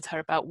discussion with her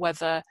about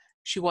whether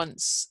she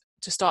wants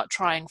to start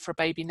trying for a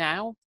baby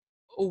now,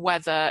 or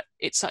whether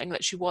it's something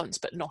that she wants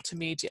but not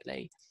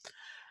immediately.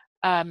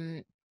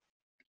 I'm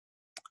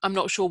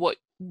not sure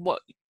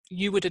what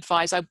you would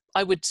advise.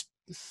 I would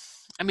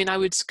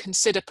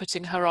consider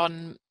putting her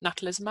on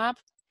natalizumab.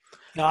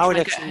 No, I would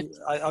actually,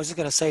 I was just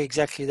going to say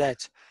exactly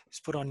that.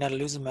 Just put on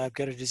natalizumab,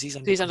 get her disease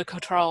under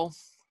control.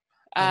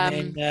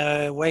 And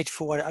then wait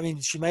for what, I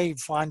mean, she may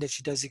find that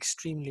she does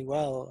extremely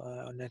well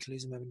on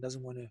natalizumab and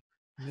doesn't want to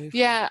move.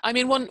 Yeah, I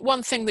mean,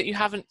 one thing that you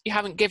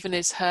haven't given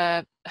is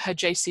her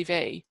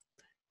JCV.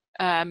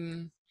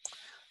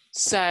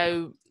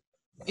 So,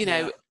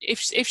 if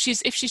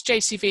she's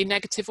JCV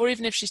negative, or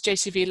even if she's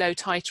JCV low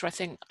titer, I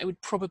think I would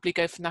probably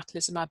go for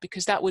natalizumab,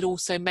 because that would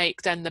also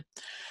make then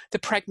the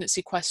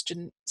pregnancy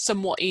question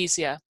somewhat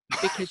easier,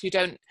 because you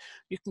can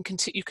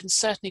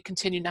certainly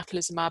continue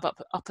natalizumab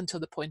up until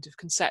the point of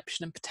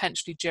conception and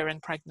potentially during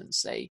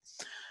pregnancy.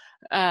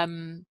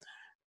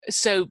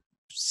 So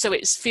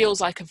it feels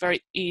like a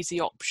very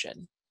easy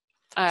option.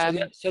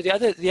 So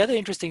the other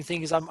interesting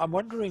thing is I'm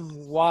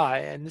wondering why,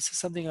 and this is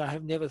something I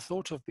have never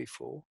thought of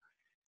before,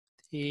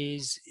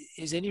 is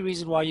any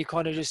reason why you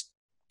can't just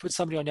put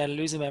somebody on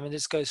natalizumab and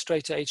just go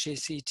straight to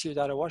HACT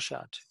without a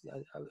washout?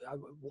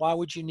 Why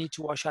would you need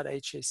to wash out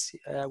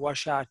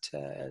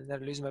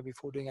natalizumab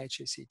before doing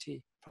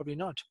HACT? Probably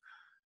not.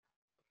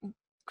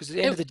 Because at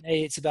the end of the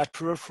day, it's about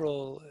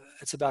peripheral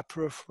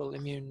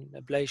immune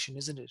ablation,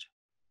 isn't it?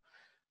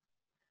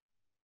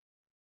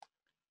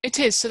 It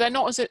is. So they're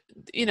not as it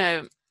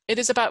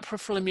is about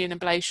peripheral immune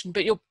ablation,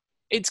 but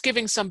it's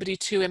giving somebody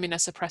 2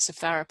 immunosuppressive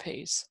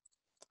therapies.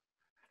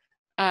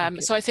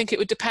 Okay. So I think it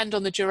would depend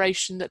on the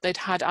duration that they'd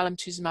had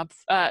alemtuzumab,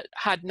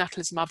 had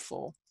natalizumab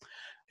for.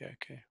 Yeah,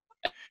 okay.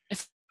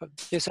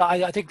 Yes,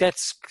 I think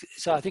that's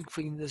so. I think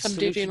for the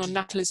somebody being on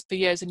natalizumab for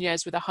years and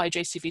years with a high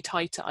JCV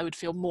titer, I would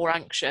feel more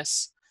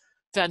anxious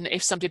than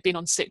if somebody had been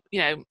on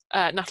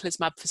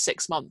natalizumab for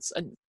 6 months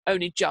and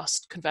only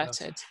just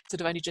converted,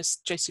 sort of only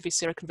just JCV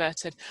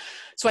seroconverted.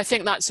 So I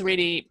think that's a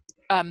really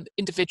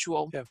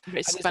individual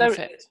risk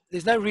benefit.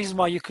 There's no reason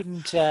why you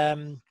couldn't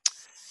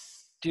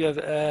do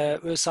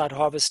oocyte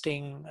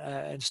harvesting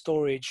and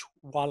storage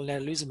while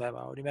natalizumab.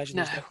 I would imagine.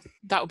 No,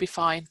 that would be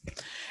fine.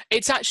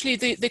 It's actually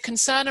the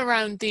concern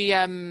around the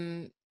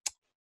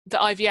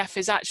IVF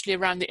is actually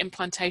around the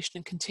implantation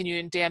and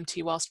continuing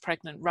DMT whilst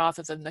pregnant,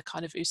 rather than the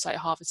kind of oocyte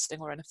harvesting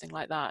or anything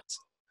like that.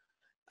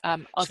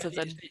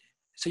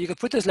 So you could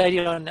put this lady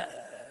on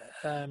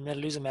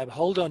natalizumab,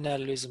 hold on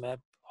natalizumab,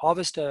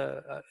 harvest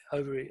her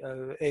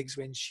eggs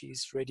when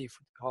she's ready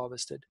for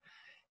harvested,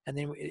 and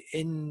then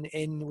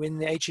when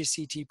the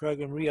HSCT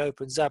program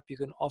reopens up, you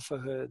can offer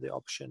her the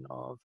option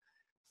of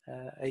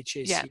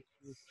HSCT. Yeah.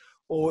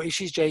 Or if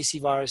she's JC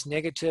virus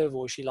negative,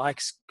 or she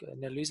likes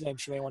natalizumab,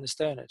 she may want to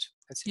stay on it.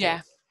 That's yeah.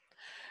 Okay.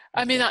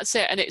 I mean, that's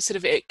it, and it sort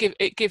of it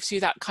gives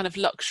you that kind of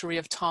luxury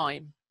of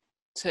time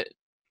to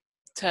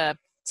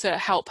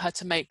help her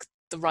to make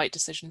the right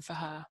decision for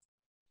her.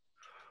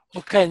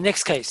 Okay,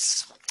 next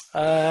case.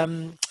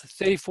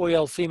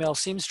 34-year-old female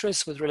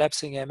seamstress with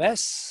relapsing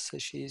MS. So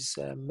she's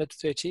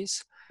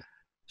mid-30s.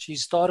 She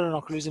started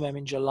on ocrelizumab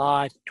in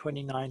July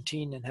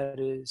 2019 and had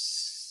a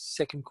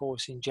second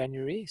course in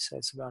January, so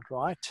it's about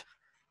right.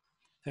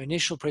 Her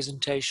initial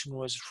presentation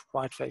was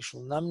right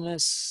facial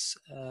numbness,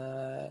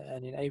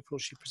 and in April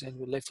she presented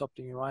with left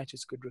optic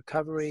neuritis, good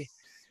recovery.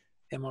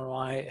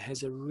 MRI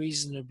has a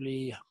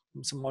reasonably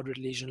some moderate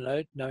lesion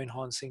load, no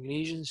enhancing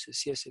lesions, so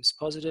CSF's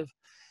positive,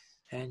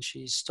 and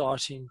she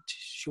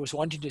was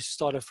wanting to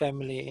start a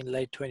family in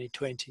late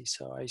 2020,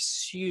 so I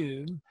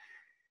assume,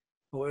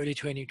 or early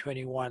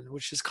 2021,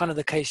 which is kind of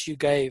the case you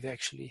gave,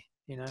 actually,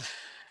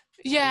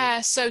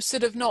 Yeah, so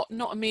sort of not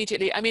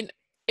immediately. I mean,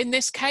 in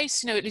this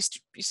case, at least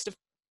you sort of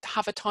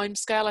have a time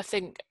scale. I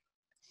think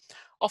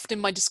often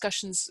in my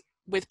discussions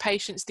with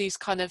patients, these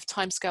kind of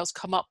timescales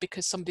come up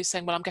because somebody's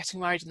saying, well, I'm getting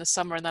married in the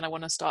summer and then I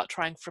want to start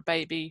trying for a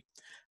baby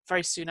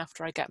very soon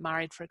after I get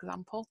married, for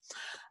example.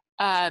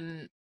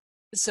 The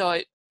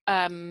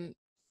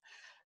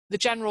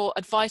general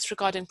advice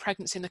regarding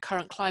pregnancy in the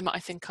current climate, I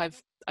think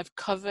I've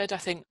covered. I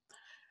think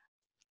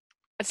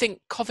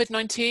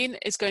COVID-19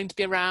 is going to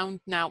be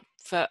around now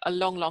for a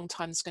long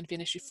time. It's going to be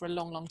an issue for a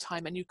long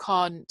time, and you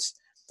can't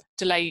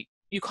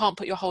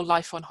put your whole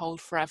life on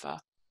hold forever.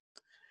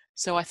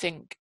 So I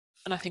think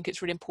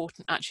it's really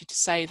important actually to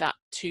say that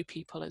to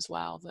people as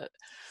well, that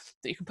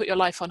you can put your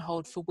life on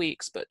hold for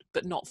weeks, but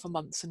not for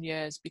months and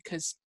years,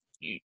 because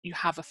you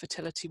have a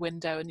fertility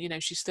window.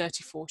 And she's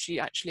 34. She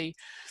actually,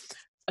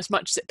 as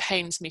much as it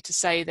pains me to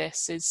say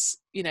this, is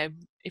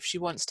if she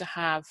wants to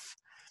have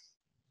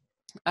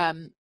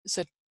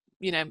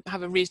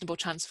have a reasonable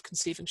chance of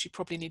conceiving, she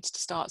probably needs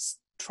to start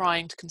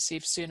trying to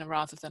conceive sooner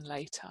rather than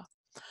later.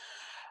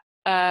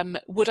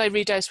 Would I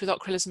redose with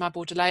ocrelizumab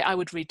or delay? I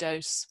would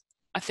redose.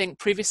 I think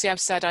previously I've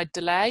said I'd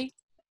delay.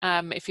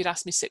 If you'd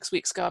asked me 6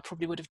 weeks ago, I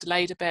probably would have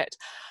delayed a bit.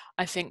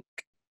 I think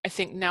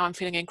now I'm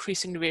feeling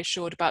increasingly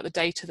reassured about the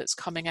data that's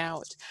coming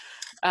out,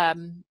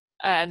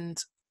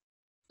 and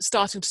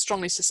starting to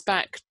strongly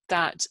suspect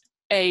that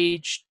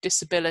age,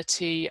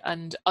 disability,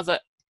 and other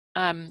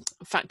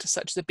factors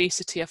such as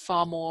obesity are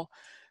far more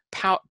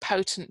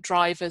potent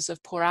drivers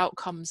of poor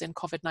outcomes in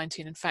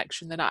COVID-19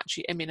 infection than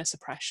actually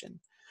immunosuppression.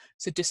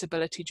 So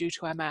disability due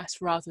to MS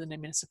rather than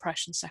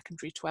immunosuppression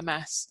secondary to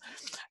MS,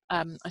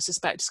 I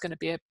suspect is going to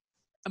be a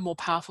more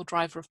powerful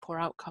driver of poor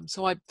outcomes.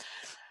 So I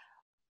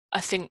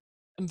think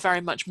I'm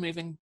very much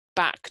moving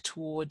back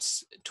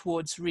towards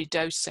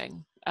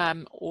redosing,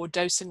 or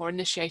dosing or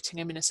initiating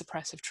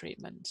immunosuppressive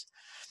treatment.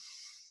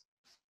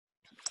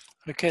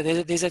 Okay,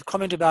 there's a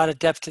comment about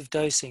adaptive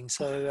dosing.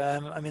 So,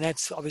 I mean,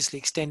 that's obviously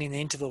extending the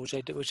interval, which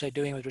they're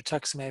doing with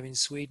rituximab in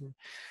Sweden.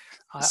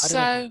 I don't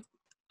know.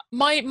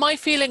 My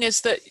feeling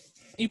is that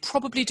you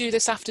probably do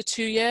this after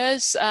 2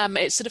 years.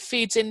 It sort of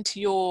feeds into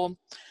your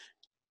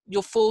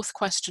fourth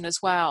question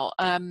as well.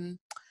 On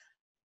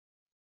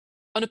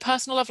a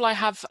personal level, I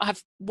have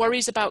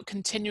worries about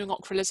continuing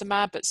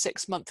ocrelizumab at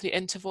 6 monthly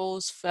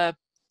intervals for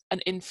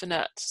an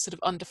infinite sort of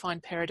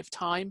undefined period of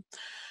time.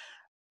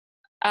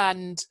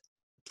 And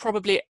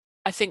probably,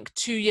 I think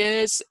 2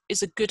 years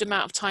is a good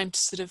amount of time to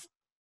sort of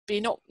be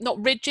not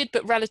rigid,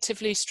 but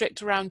relatively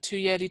strict around 2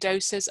 yearly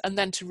doses, and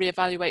then to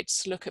reevaluate,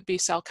 to look at B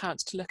cell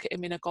counts, to look at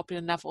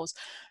immunoglobulin levels,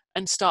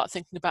 and start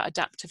thinking about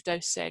adaptive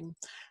dosing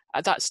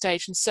at that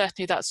stage. And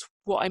certainly that's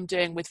what I'm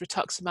doing with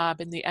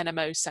rituximab in the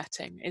NMO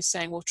setting, is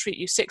saying we'll treat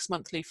you 6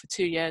 monthly for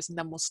 2 years, and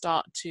then we'll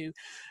start to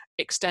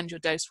extend your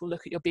dose. We'll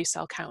look at your B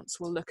cell counts,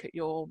 we'll look at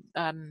your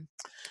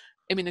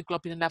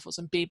immunoglobulin levels,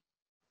 and be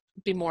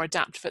more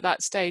adaptive at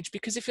that stage.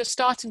 Because if you're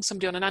starting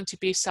somebody on an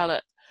anti-B cell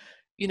at,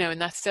 in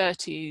their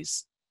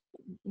 30s,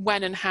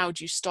 when and how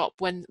do you stop?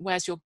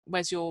 Where's your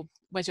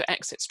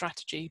exit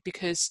strategy?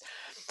 Because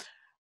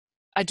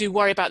I do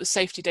worry about the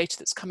safety data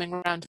that's coming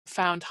around,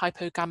 found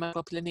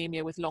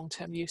hypogammaglobulinemia with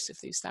long-term use of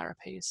these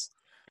therapies.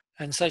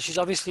 And so she's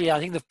obviously, I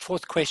think the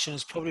fourth question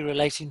is probably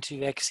relating to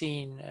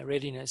vaccine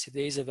readiness. If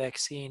there is a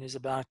vaccine, is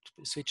about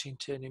switching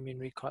to an immune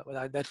recall.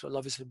 Well, that will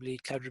obviously be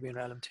cladribine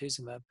or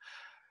alemtuzumab.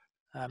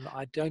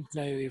 I don't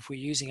know if we're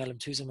using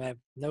alemtuzumab.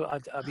 No,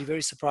 I'd be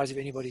very surprised if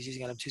anybody's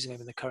using alemtuzumab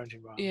in the current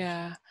environment.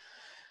 Yeah.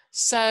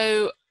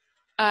 So,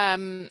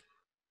 I'd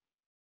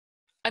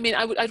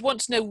want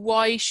to know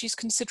why she's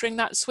considering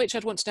that switch.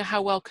 I'd want to know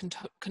how well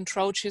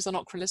controlled she is on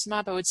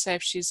ocrelizumab. I would say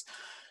if she's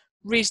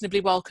reasonably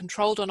well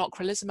controlled on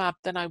ocrelizumab,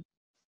 then I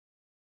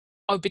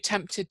would be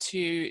tempted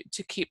to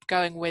keep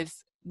going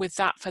with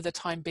that for the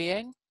time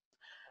being.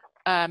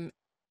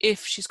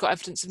 If she's got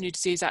evidence of new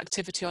disease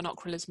activity on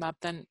ocrelizumab,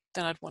 then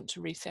I'd want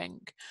to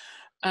rethink.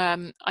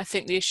 I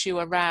think the issue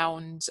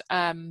around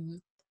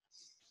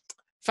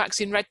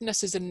vaccine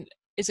readiness is an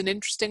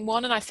interesting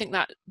one, and I think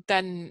that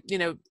then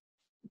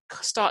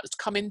starts to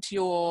come into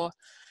your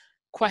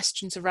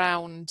questions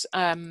around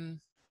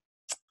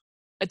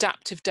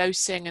adaptive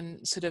dosing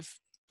and sort of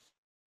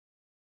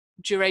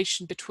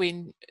duration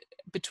between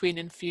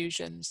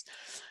infusions,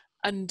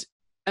 and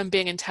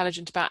being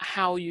intelligent about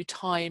how you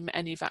time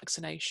any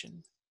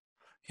vaccination.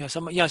 So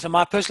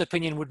my personal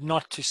opinion would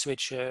not to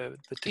switch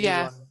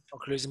particularly on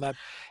ocrelizumab.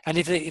 And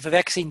if a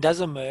vaccine does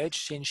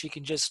emerge, then she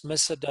can just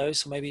miss a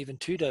dose or maybe even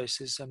 2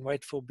 doses and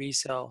wait for B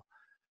cell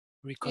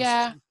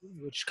reconstitution,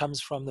 which comes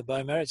from the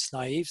bone marrow. It's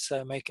naive,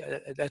 so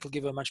that'll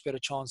give her a much better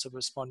chance of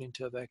responding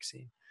to a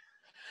vaccine.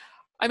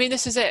 I mean,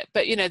 this is it,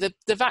 but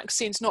the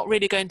vaccine's not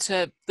really going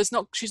to. There's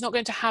not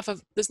going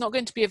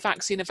to be a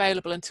vaccine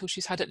available until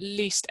she's had at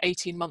least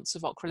 18 months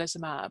of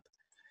ocrelizumab.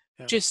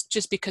 Yeah.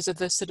 Just because of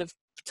the sort of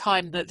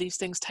time that these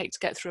things take to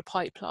get through a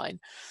pipeline.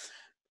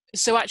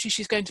 So actually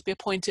she's going to be a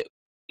point at,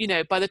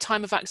 by the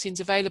time a vaccine's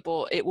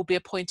available, it will be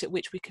a point at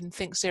which we can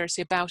think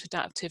seriously about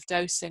adaptive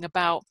dosing,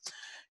 about,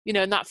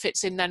 and that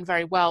fits in then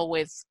very well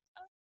with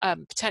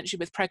potentially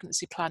with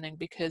pregnancy planning,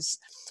 because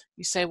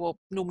you say, well,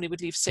 normally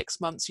we'd leave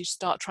 6 months, you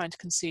start trying to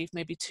conceive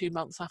maybe 2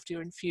 months after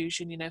your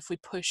infusion. If we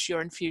push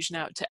your infusion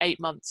out to 8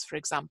 months, for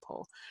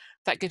example,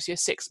 that gives you a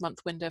 6-month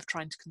window of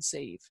trying to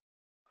conceive.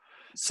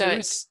 So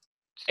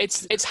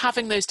it's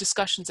having those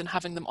discussions and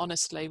having them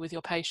honestly with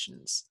your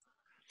patients.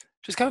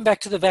 Just coming back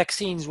to the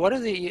vaccines, what are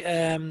the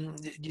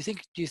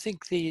do you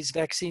think these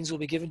vaccines will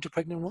be given to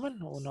pregnant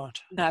women or not?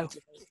 No,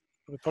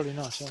 probably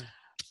not. Yeah.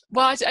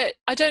 Well,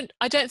 I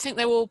don't think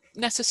they will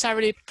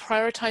necessarily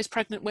prioritize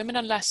pregnant women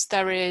unless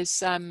there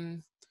is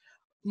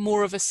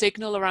more of a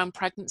signal around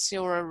pregnancy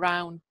or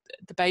around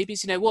the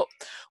babies.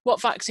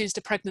 What vaccines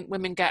do pregnant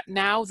women get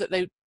now that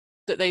they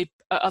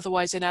are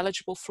otherwise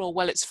ineligible for?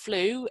 Well, it's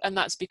flu, and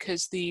that's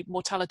because the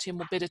mortality and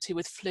morbidity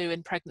with flu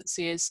in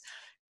pregnancy is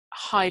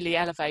highly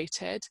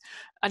elevated,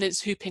 and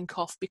it's whooping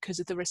cough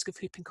because of the risk of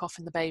whooping cough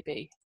in the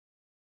baby.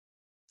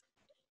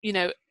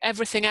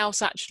 Everything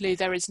else, actually,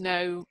 there is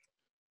no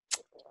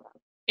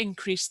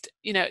increased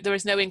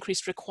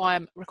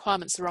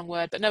requirement's the wrong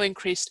word, but no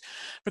increased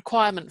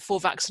requirement for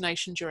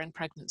vaccination during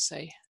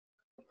pregnancy.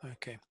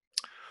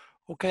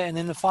 Okay, and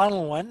then the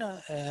final one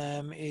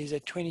is a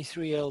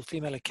 23-year-old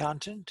female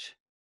accountant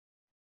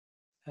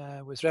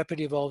with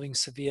rapidly evolving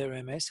severe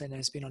MS and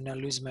has been on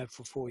nadunolimab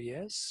for 4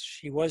 years.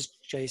 She was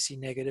JC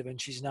negative and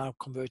she's now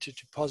converted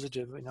to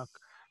positive in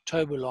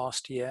October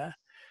last year.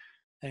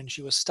 And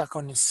she was stuck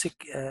on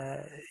sick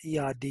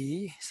ERD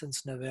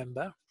since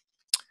November.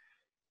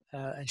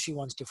 And she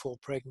wants to fall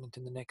pregnant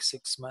in the next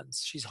 6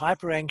 months. She's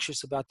hyper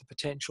anxious about the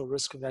potential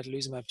risk of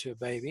nadunolimab to a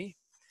baby.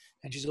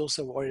 And she's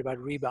also worried about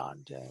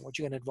rebound. What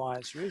are you going to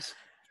advise, Ruth?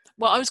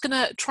 Well, I was going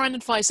to try and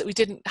advise that we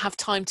didn't have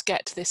time to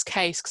get to this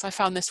case because I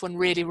found this one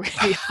really,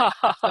 really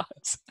hard.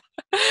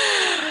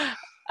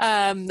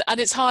 And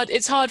it's hard.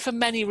 It's hard for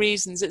many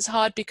reasons. It's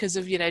hard because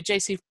of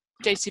JC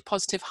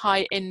positive,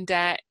 high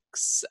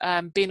index,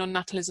 been on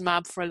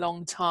natalizumab for a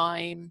long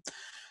time,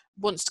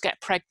 wants to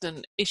get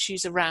pregnant,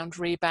 issues around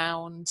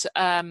rebound.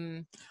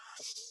 So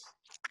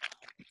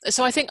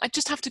I think I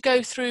just have to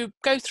go through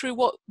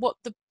what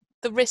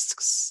the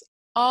risks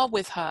are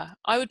with her.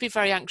 I would be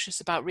very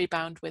anxious about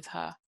rebound with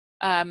her.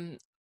 I'd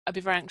be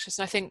very anxious,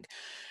 and I think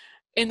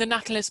in the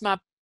natalizumab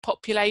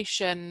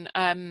population,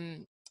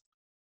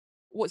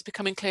 what's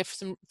becoming clear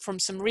from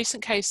some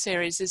recent case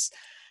series is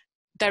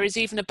there is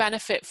even a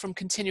benefit from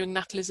continuing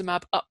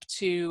natalizumab up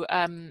to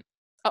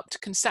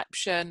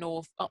conception,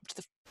 or up to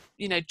the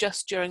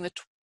just during the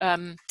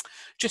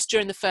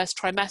first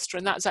trimester,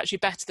 and that's actually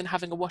better than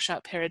having a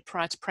washout period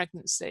prior to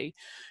pregnancy.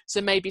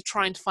 So maybe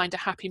trying to find a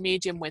happy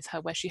medium with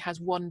her where she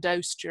has 1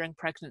 dose during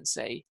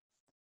pregnancy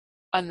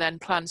and then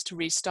plans to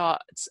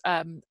restart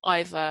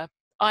either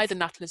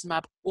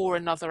natalizumab or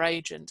another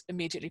agent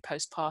immediately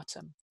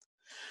postpartum.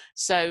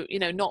 So, you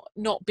know,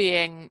 not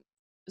being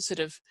sort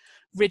of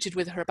rigid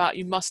with her about,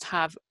 you must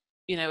have,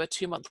 you know, a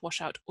 2-month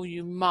washout, or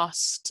you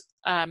must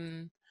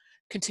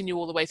continue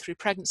all the way through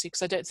pregnancy,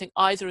 because I don't think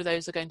either of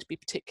those are going to be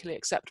particularly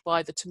acceptable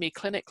either to me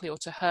clinically or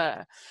to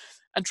her,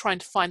 and trying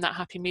to find that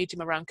happy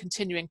medium around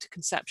continuing to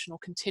conception or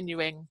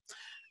continuing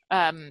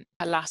her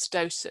last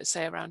dose at,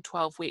 say, around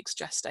 12 weeks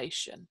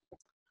gestation.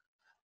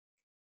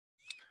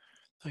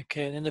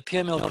 Okay, and then the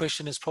PML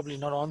question is probably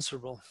not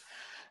answerable.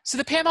 So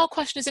the PML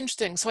question is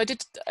interesting. So I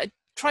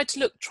tried to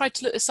look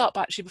this up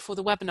actually before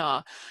the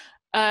webinar.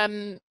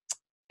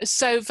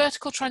 So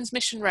vertical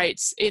transmission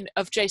rates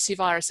of JC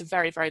virus are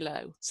very, very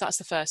low. So that's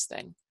the first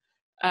thing.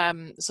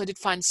 So I did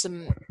find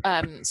some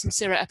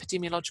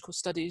seroepidemiological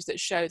studies that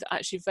show that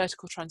actually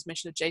vertical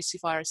transmission of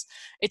JC virus,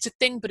 it's a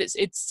thing, but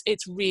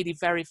it's really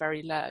very,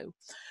 very low.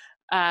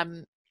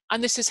 And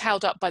this is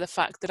held up by the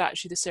fact that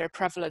actually the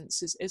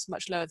seroprevalence is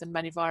much lower than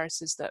many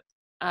viruses that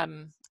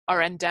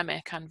are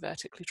endemic and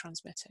vertically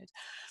transmitted.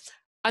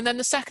 And then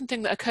the second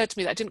thing that occurred to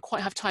me that I didn't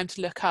quite have time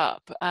to look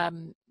up,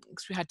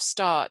 because we had to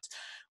start,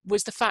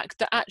 was the fact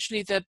that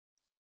actually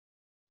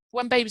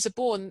when babies are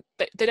born,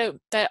 they're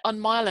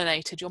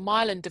unmyelinated. Your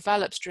myelin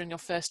develops during your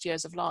first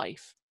years of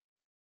life.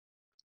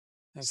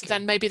 Okay. So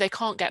then maybe they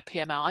can't get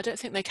PML. I don't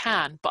think they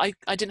can, but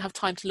I didn't have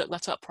time to look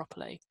that up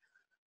properly.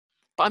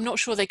 But I'm not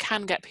sure they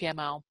can get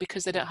PML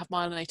because they don't have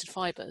myelinated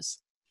fibers.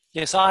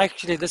 Yes,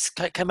 this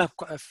came up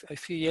a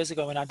few years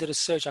ago when I did a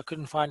search. I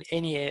couldn't find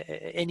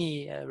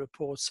any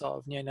reports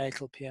of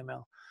neonatal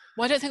PML.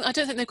 Well, I don't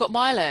think they've got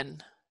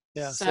myelin.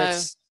 Yeah, so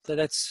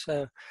that's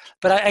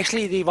but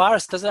actually the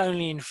virus doesn't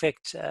only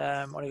infect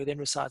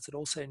oligodendrocytes; it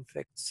also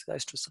infects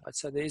astrocytes.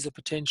 So there is a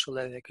potential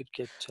that they could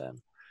get.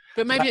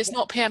 But maybe it's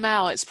not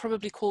PML; it's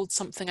probably called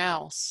something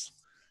else.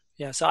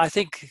 Yeah, so I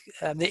think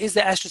there is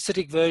the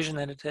astrocytic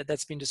version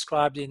that's been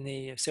described in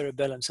the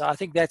cerebellum. So I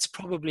think that's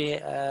probably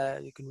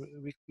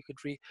we could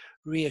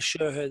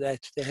reassure her that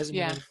there hasn't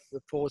been any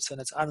reports,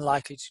 and it's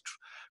unlikely to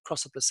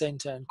cross the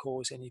placenta and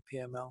cause any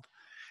PML.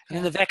 And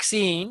then the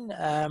vaccine.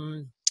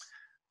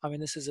 I mean,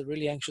 this is a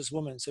really anxious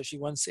woman, so she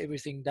wants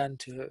everything done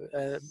to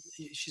her.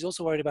 She's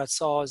also worried about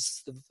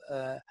SARS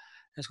and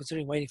is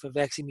considering waiting for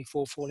vaccine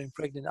before falling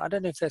pregnant. I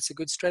don't know if that's a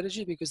good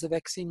strategy because the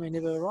vaccine may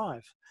never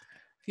arrive.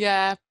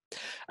 Yeah,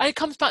 and it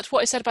comes back to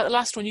what I said about the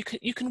last one.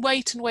 You can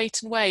wait and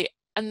wait and wait,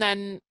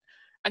 and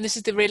this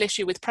is the real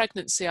issue with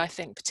pregnancy, I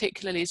think,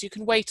 particularly, is you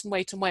can wait and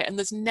wait and wait, and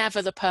there's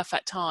never the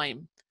perfect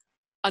time,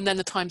 and then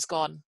the time's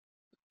gone.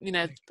 You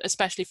know,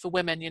 especially for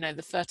women, you know,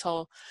 the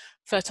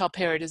fertile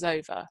period is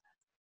over.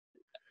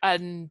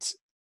 And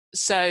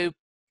so,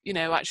 you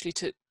know, actually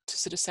to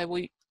sort of say,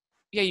 well,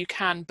 yeah, you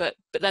can, but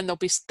then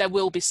there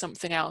will be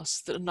something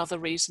else, another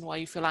reason why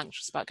you feel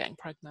anxious about getting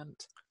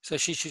pregnant. So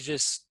she should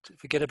just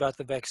forget about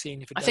the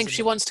vaccine. I think if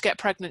she wants to get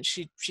pregnant,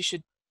 she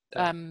should,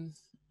 you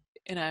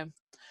know,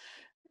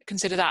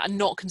 consider that and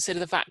not consider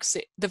the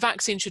vaccine. The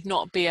vaccine should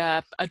not be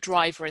a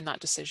driver in that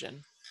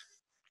decision.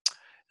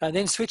 And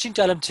then switching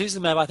to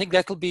alemtuzumab, I think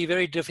that will be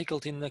very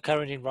difficult in the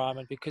current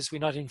environment because we're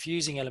not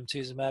infusing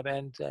alemtuzumab,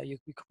 and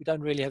we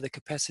don't really have the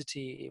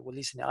capacity, or at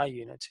least in our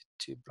unit,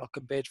 to block a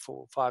bed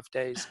for 5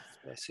 days,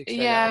 6 days.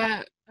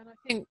 Yeah, and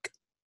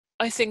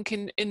I think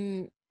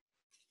in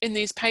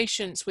these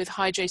patients with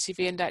high JCV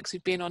index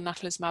who've been on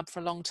natalizumab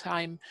for a long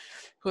time,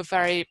 who are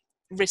very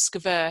risk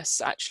averse,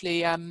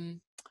 actually,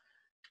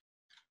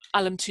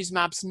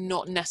 alemtuzumab's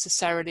not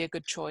necessarily a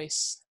good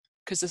choice,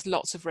 because there's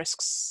lots of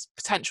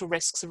potential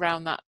risks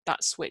around that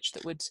switch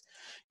that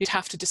you'd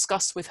have to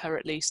discuss with her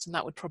at least, and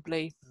that would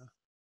probably.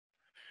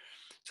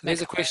 So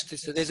there's a question.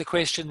 So there's a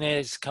question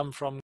there's come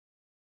from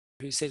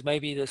who says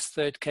maybe this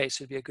third case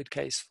would be a good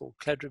case for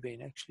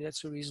cladribine. Actually,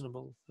 that's a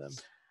reasonable.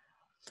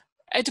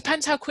 It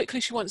depends how quickly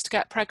she wants to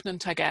get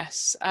pregnant, I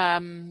guess.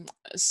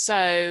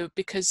 So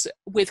because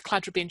with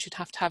cladribine, she'd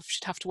have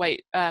to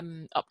wait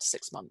up to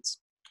 6 months.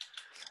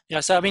 Yeah,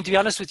 so I mean, to be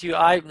honest with you,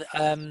 I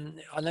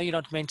know you're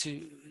not meant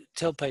to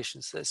tell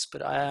patients this,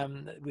 but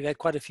we've had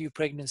quite a few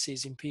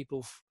pregnancies in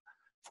people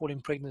falling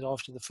pregnant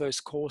after the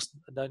first course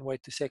and don't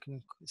wait the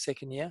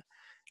second year,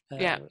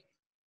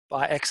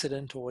 by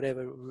accident or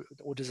whatever,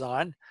 or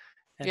design.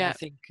 And I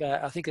think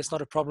it's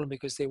not a problem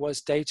because there was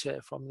data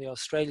from the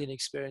Australian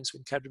experience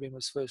when cladribine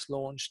was first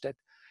launched that,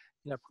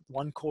 you know,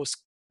 one course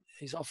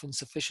is often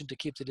sufficient to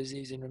keep the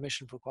disease in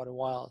remission for quite a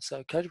while.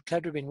 So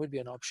cladribine would be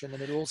an option,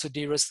 and it will also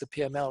de-risk the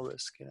PML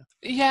risk. You know.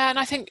 Yeah, and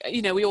I think,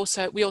 you know, we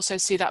also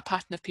see that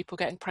pattern of people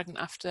getting pregnant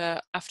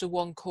after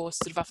one course,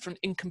 sort of after an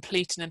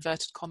incomplete, in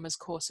inverted commas,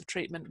 course of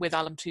treatment with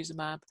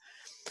alemtuzumab.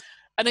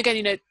 And again,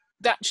 you know,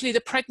 actually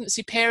the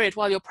pregnancy period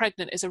while you're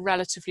pregnant is a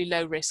relatively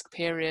low risk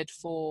period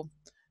for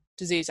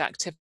disease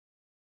activity.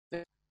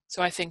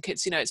 So I think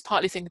it's, you know, it's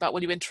partly thinking about,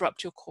 will you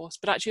interrupt your course,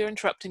 but actually you're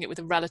interrupting it with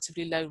a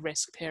relatively low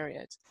risk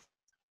period.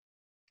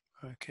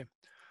 Okay.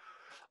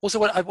 Also,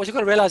 what you've got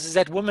to realize is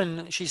that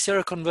woman, she's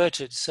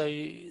seroconverted. So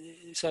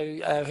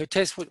her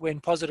test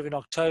went positive in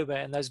October,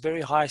 and those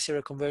very high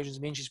seroconversions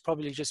mean she's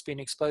probably just been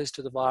exposed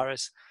to the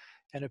virus.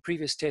 And her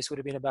previous test would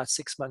have been about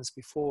 6 months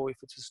before, if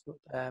it was.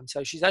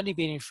 So she's only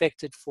been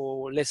infected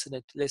for less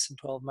than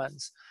 12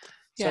 months.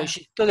 So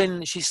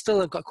Yeah. she's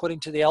still, according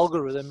to the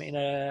algorithm, in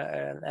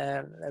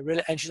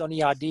and she's on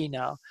ERD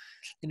now,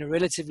 in a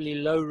relatively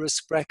low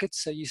risk bracket.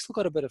 So you still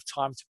got a bit of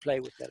time to play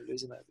with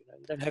natalizumab.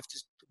 You don't have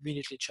to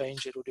immediately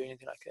change it or do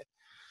anything like that.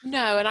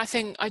 No, and I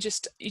think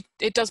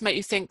it does make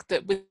you think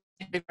that with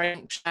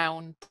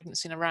down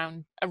pregnancy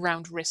and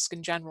around risk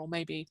in general,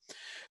 maybe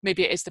it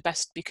is the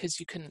best, because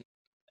you can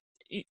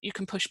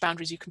push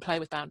boundaries, you can play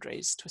with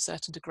boundaries to a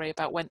certain degree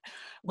about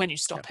when you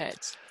stop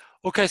it.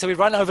 Okay, so we've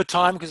run over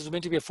time because it's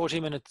meant to be a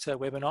 40-minute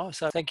webinar.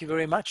 So thank you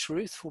very much,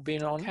 Ruth, for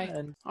being on. Okay.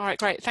 All right,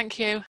 great. Thank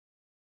you.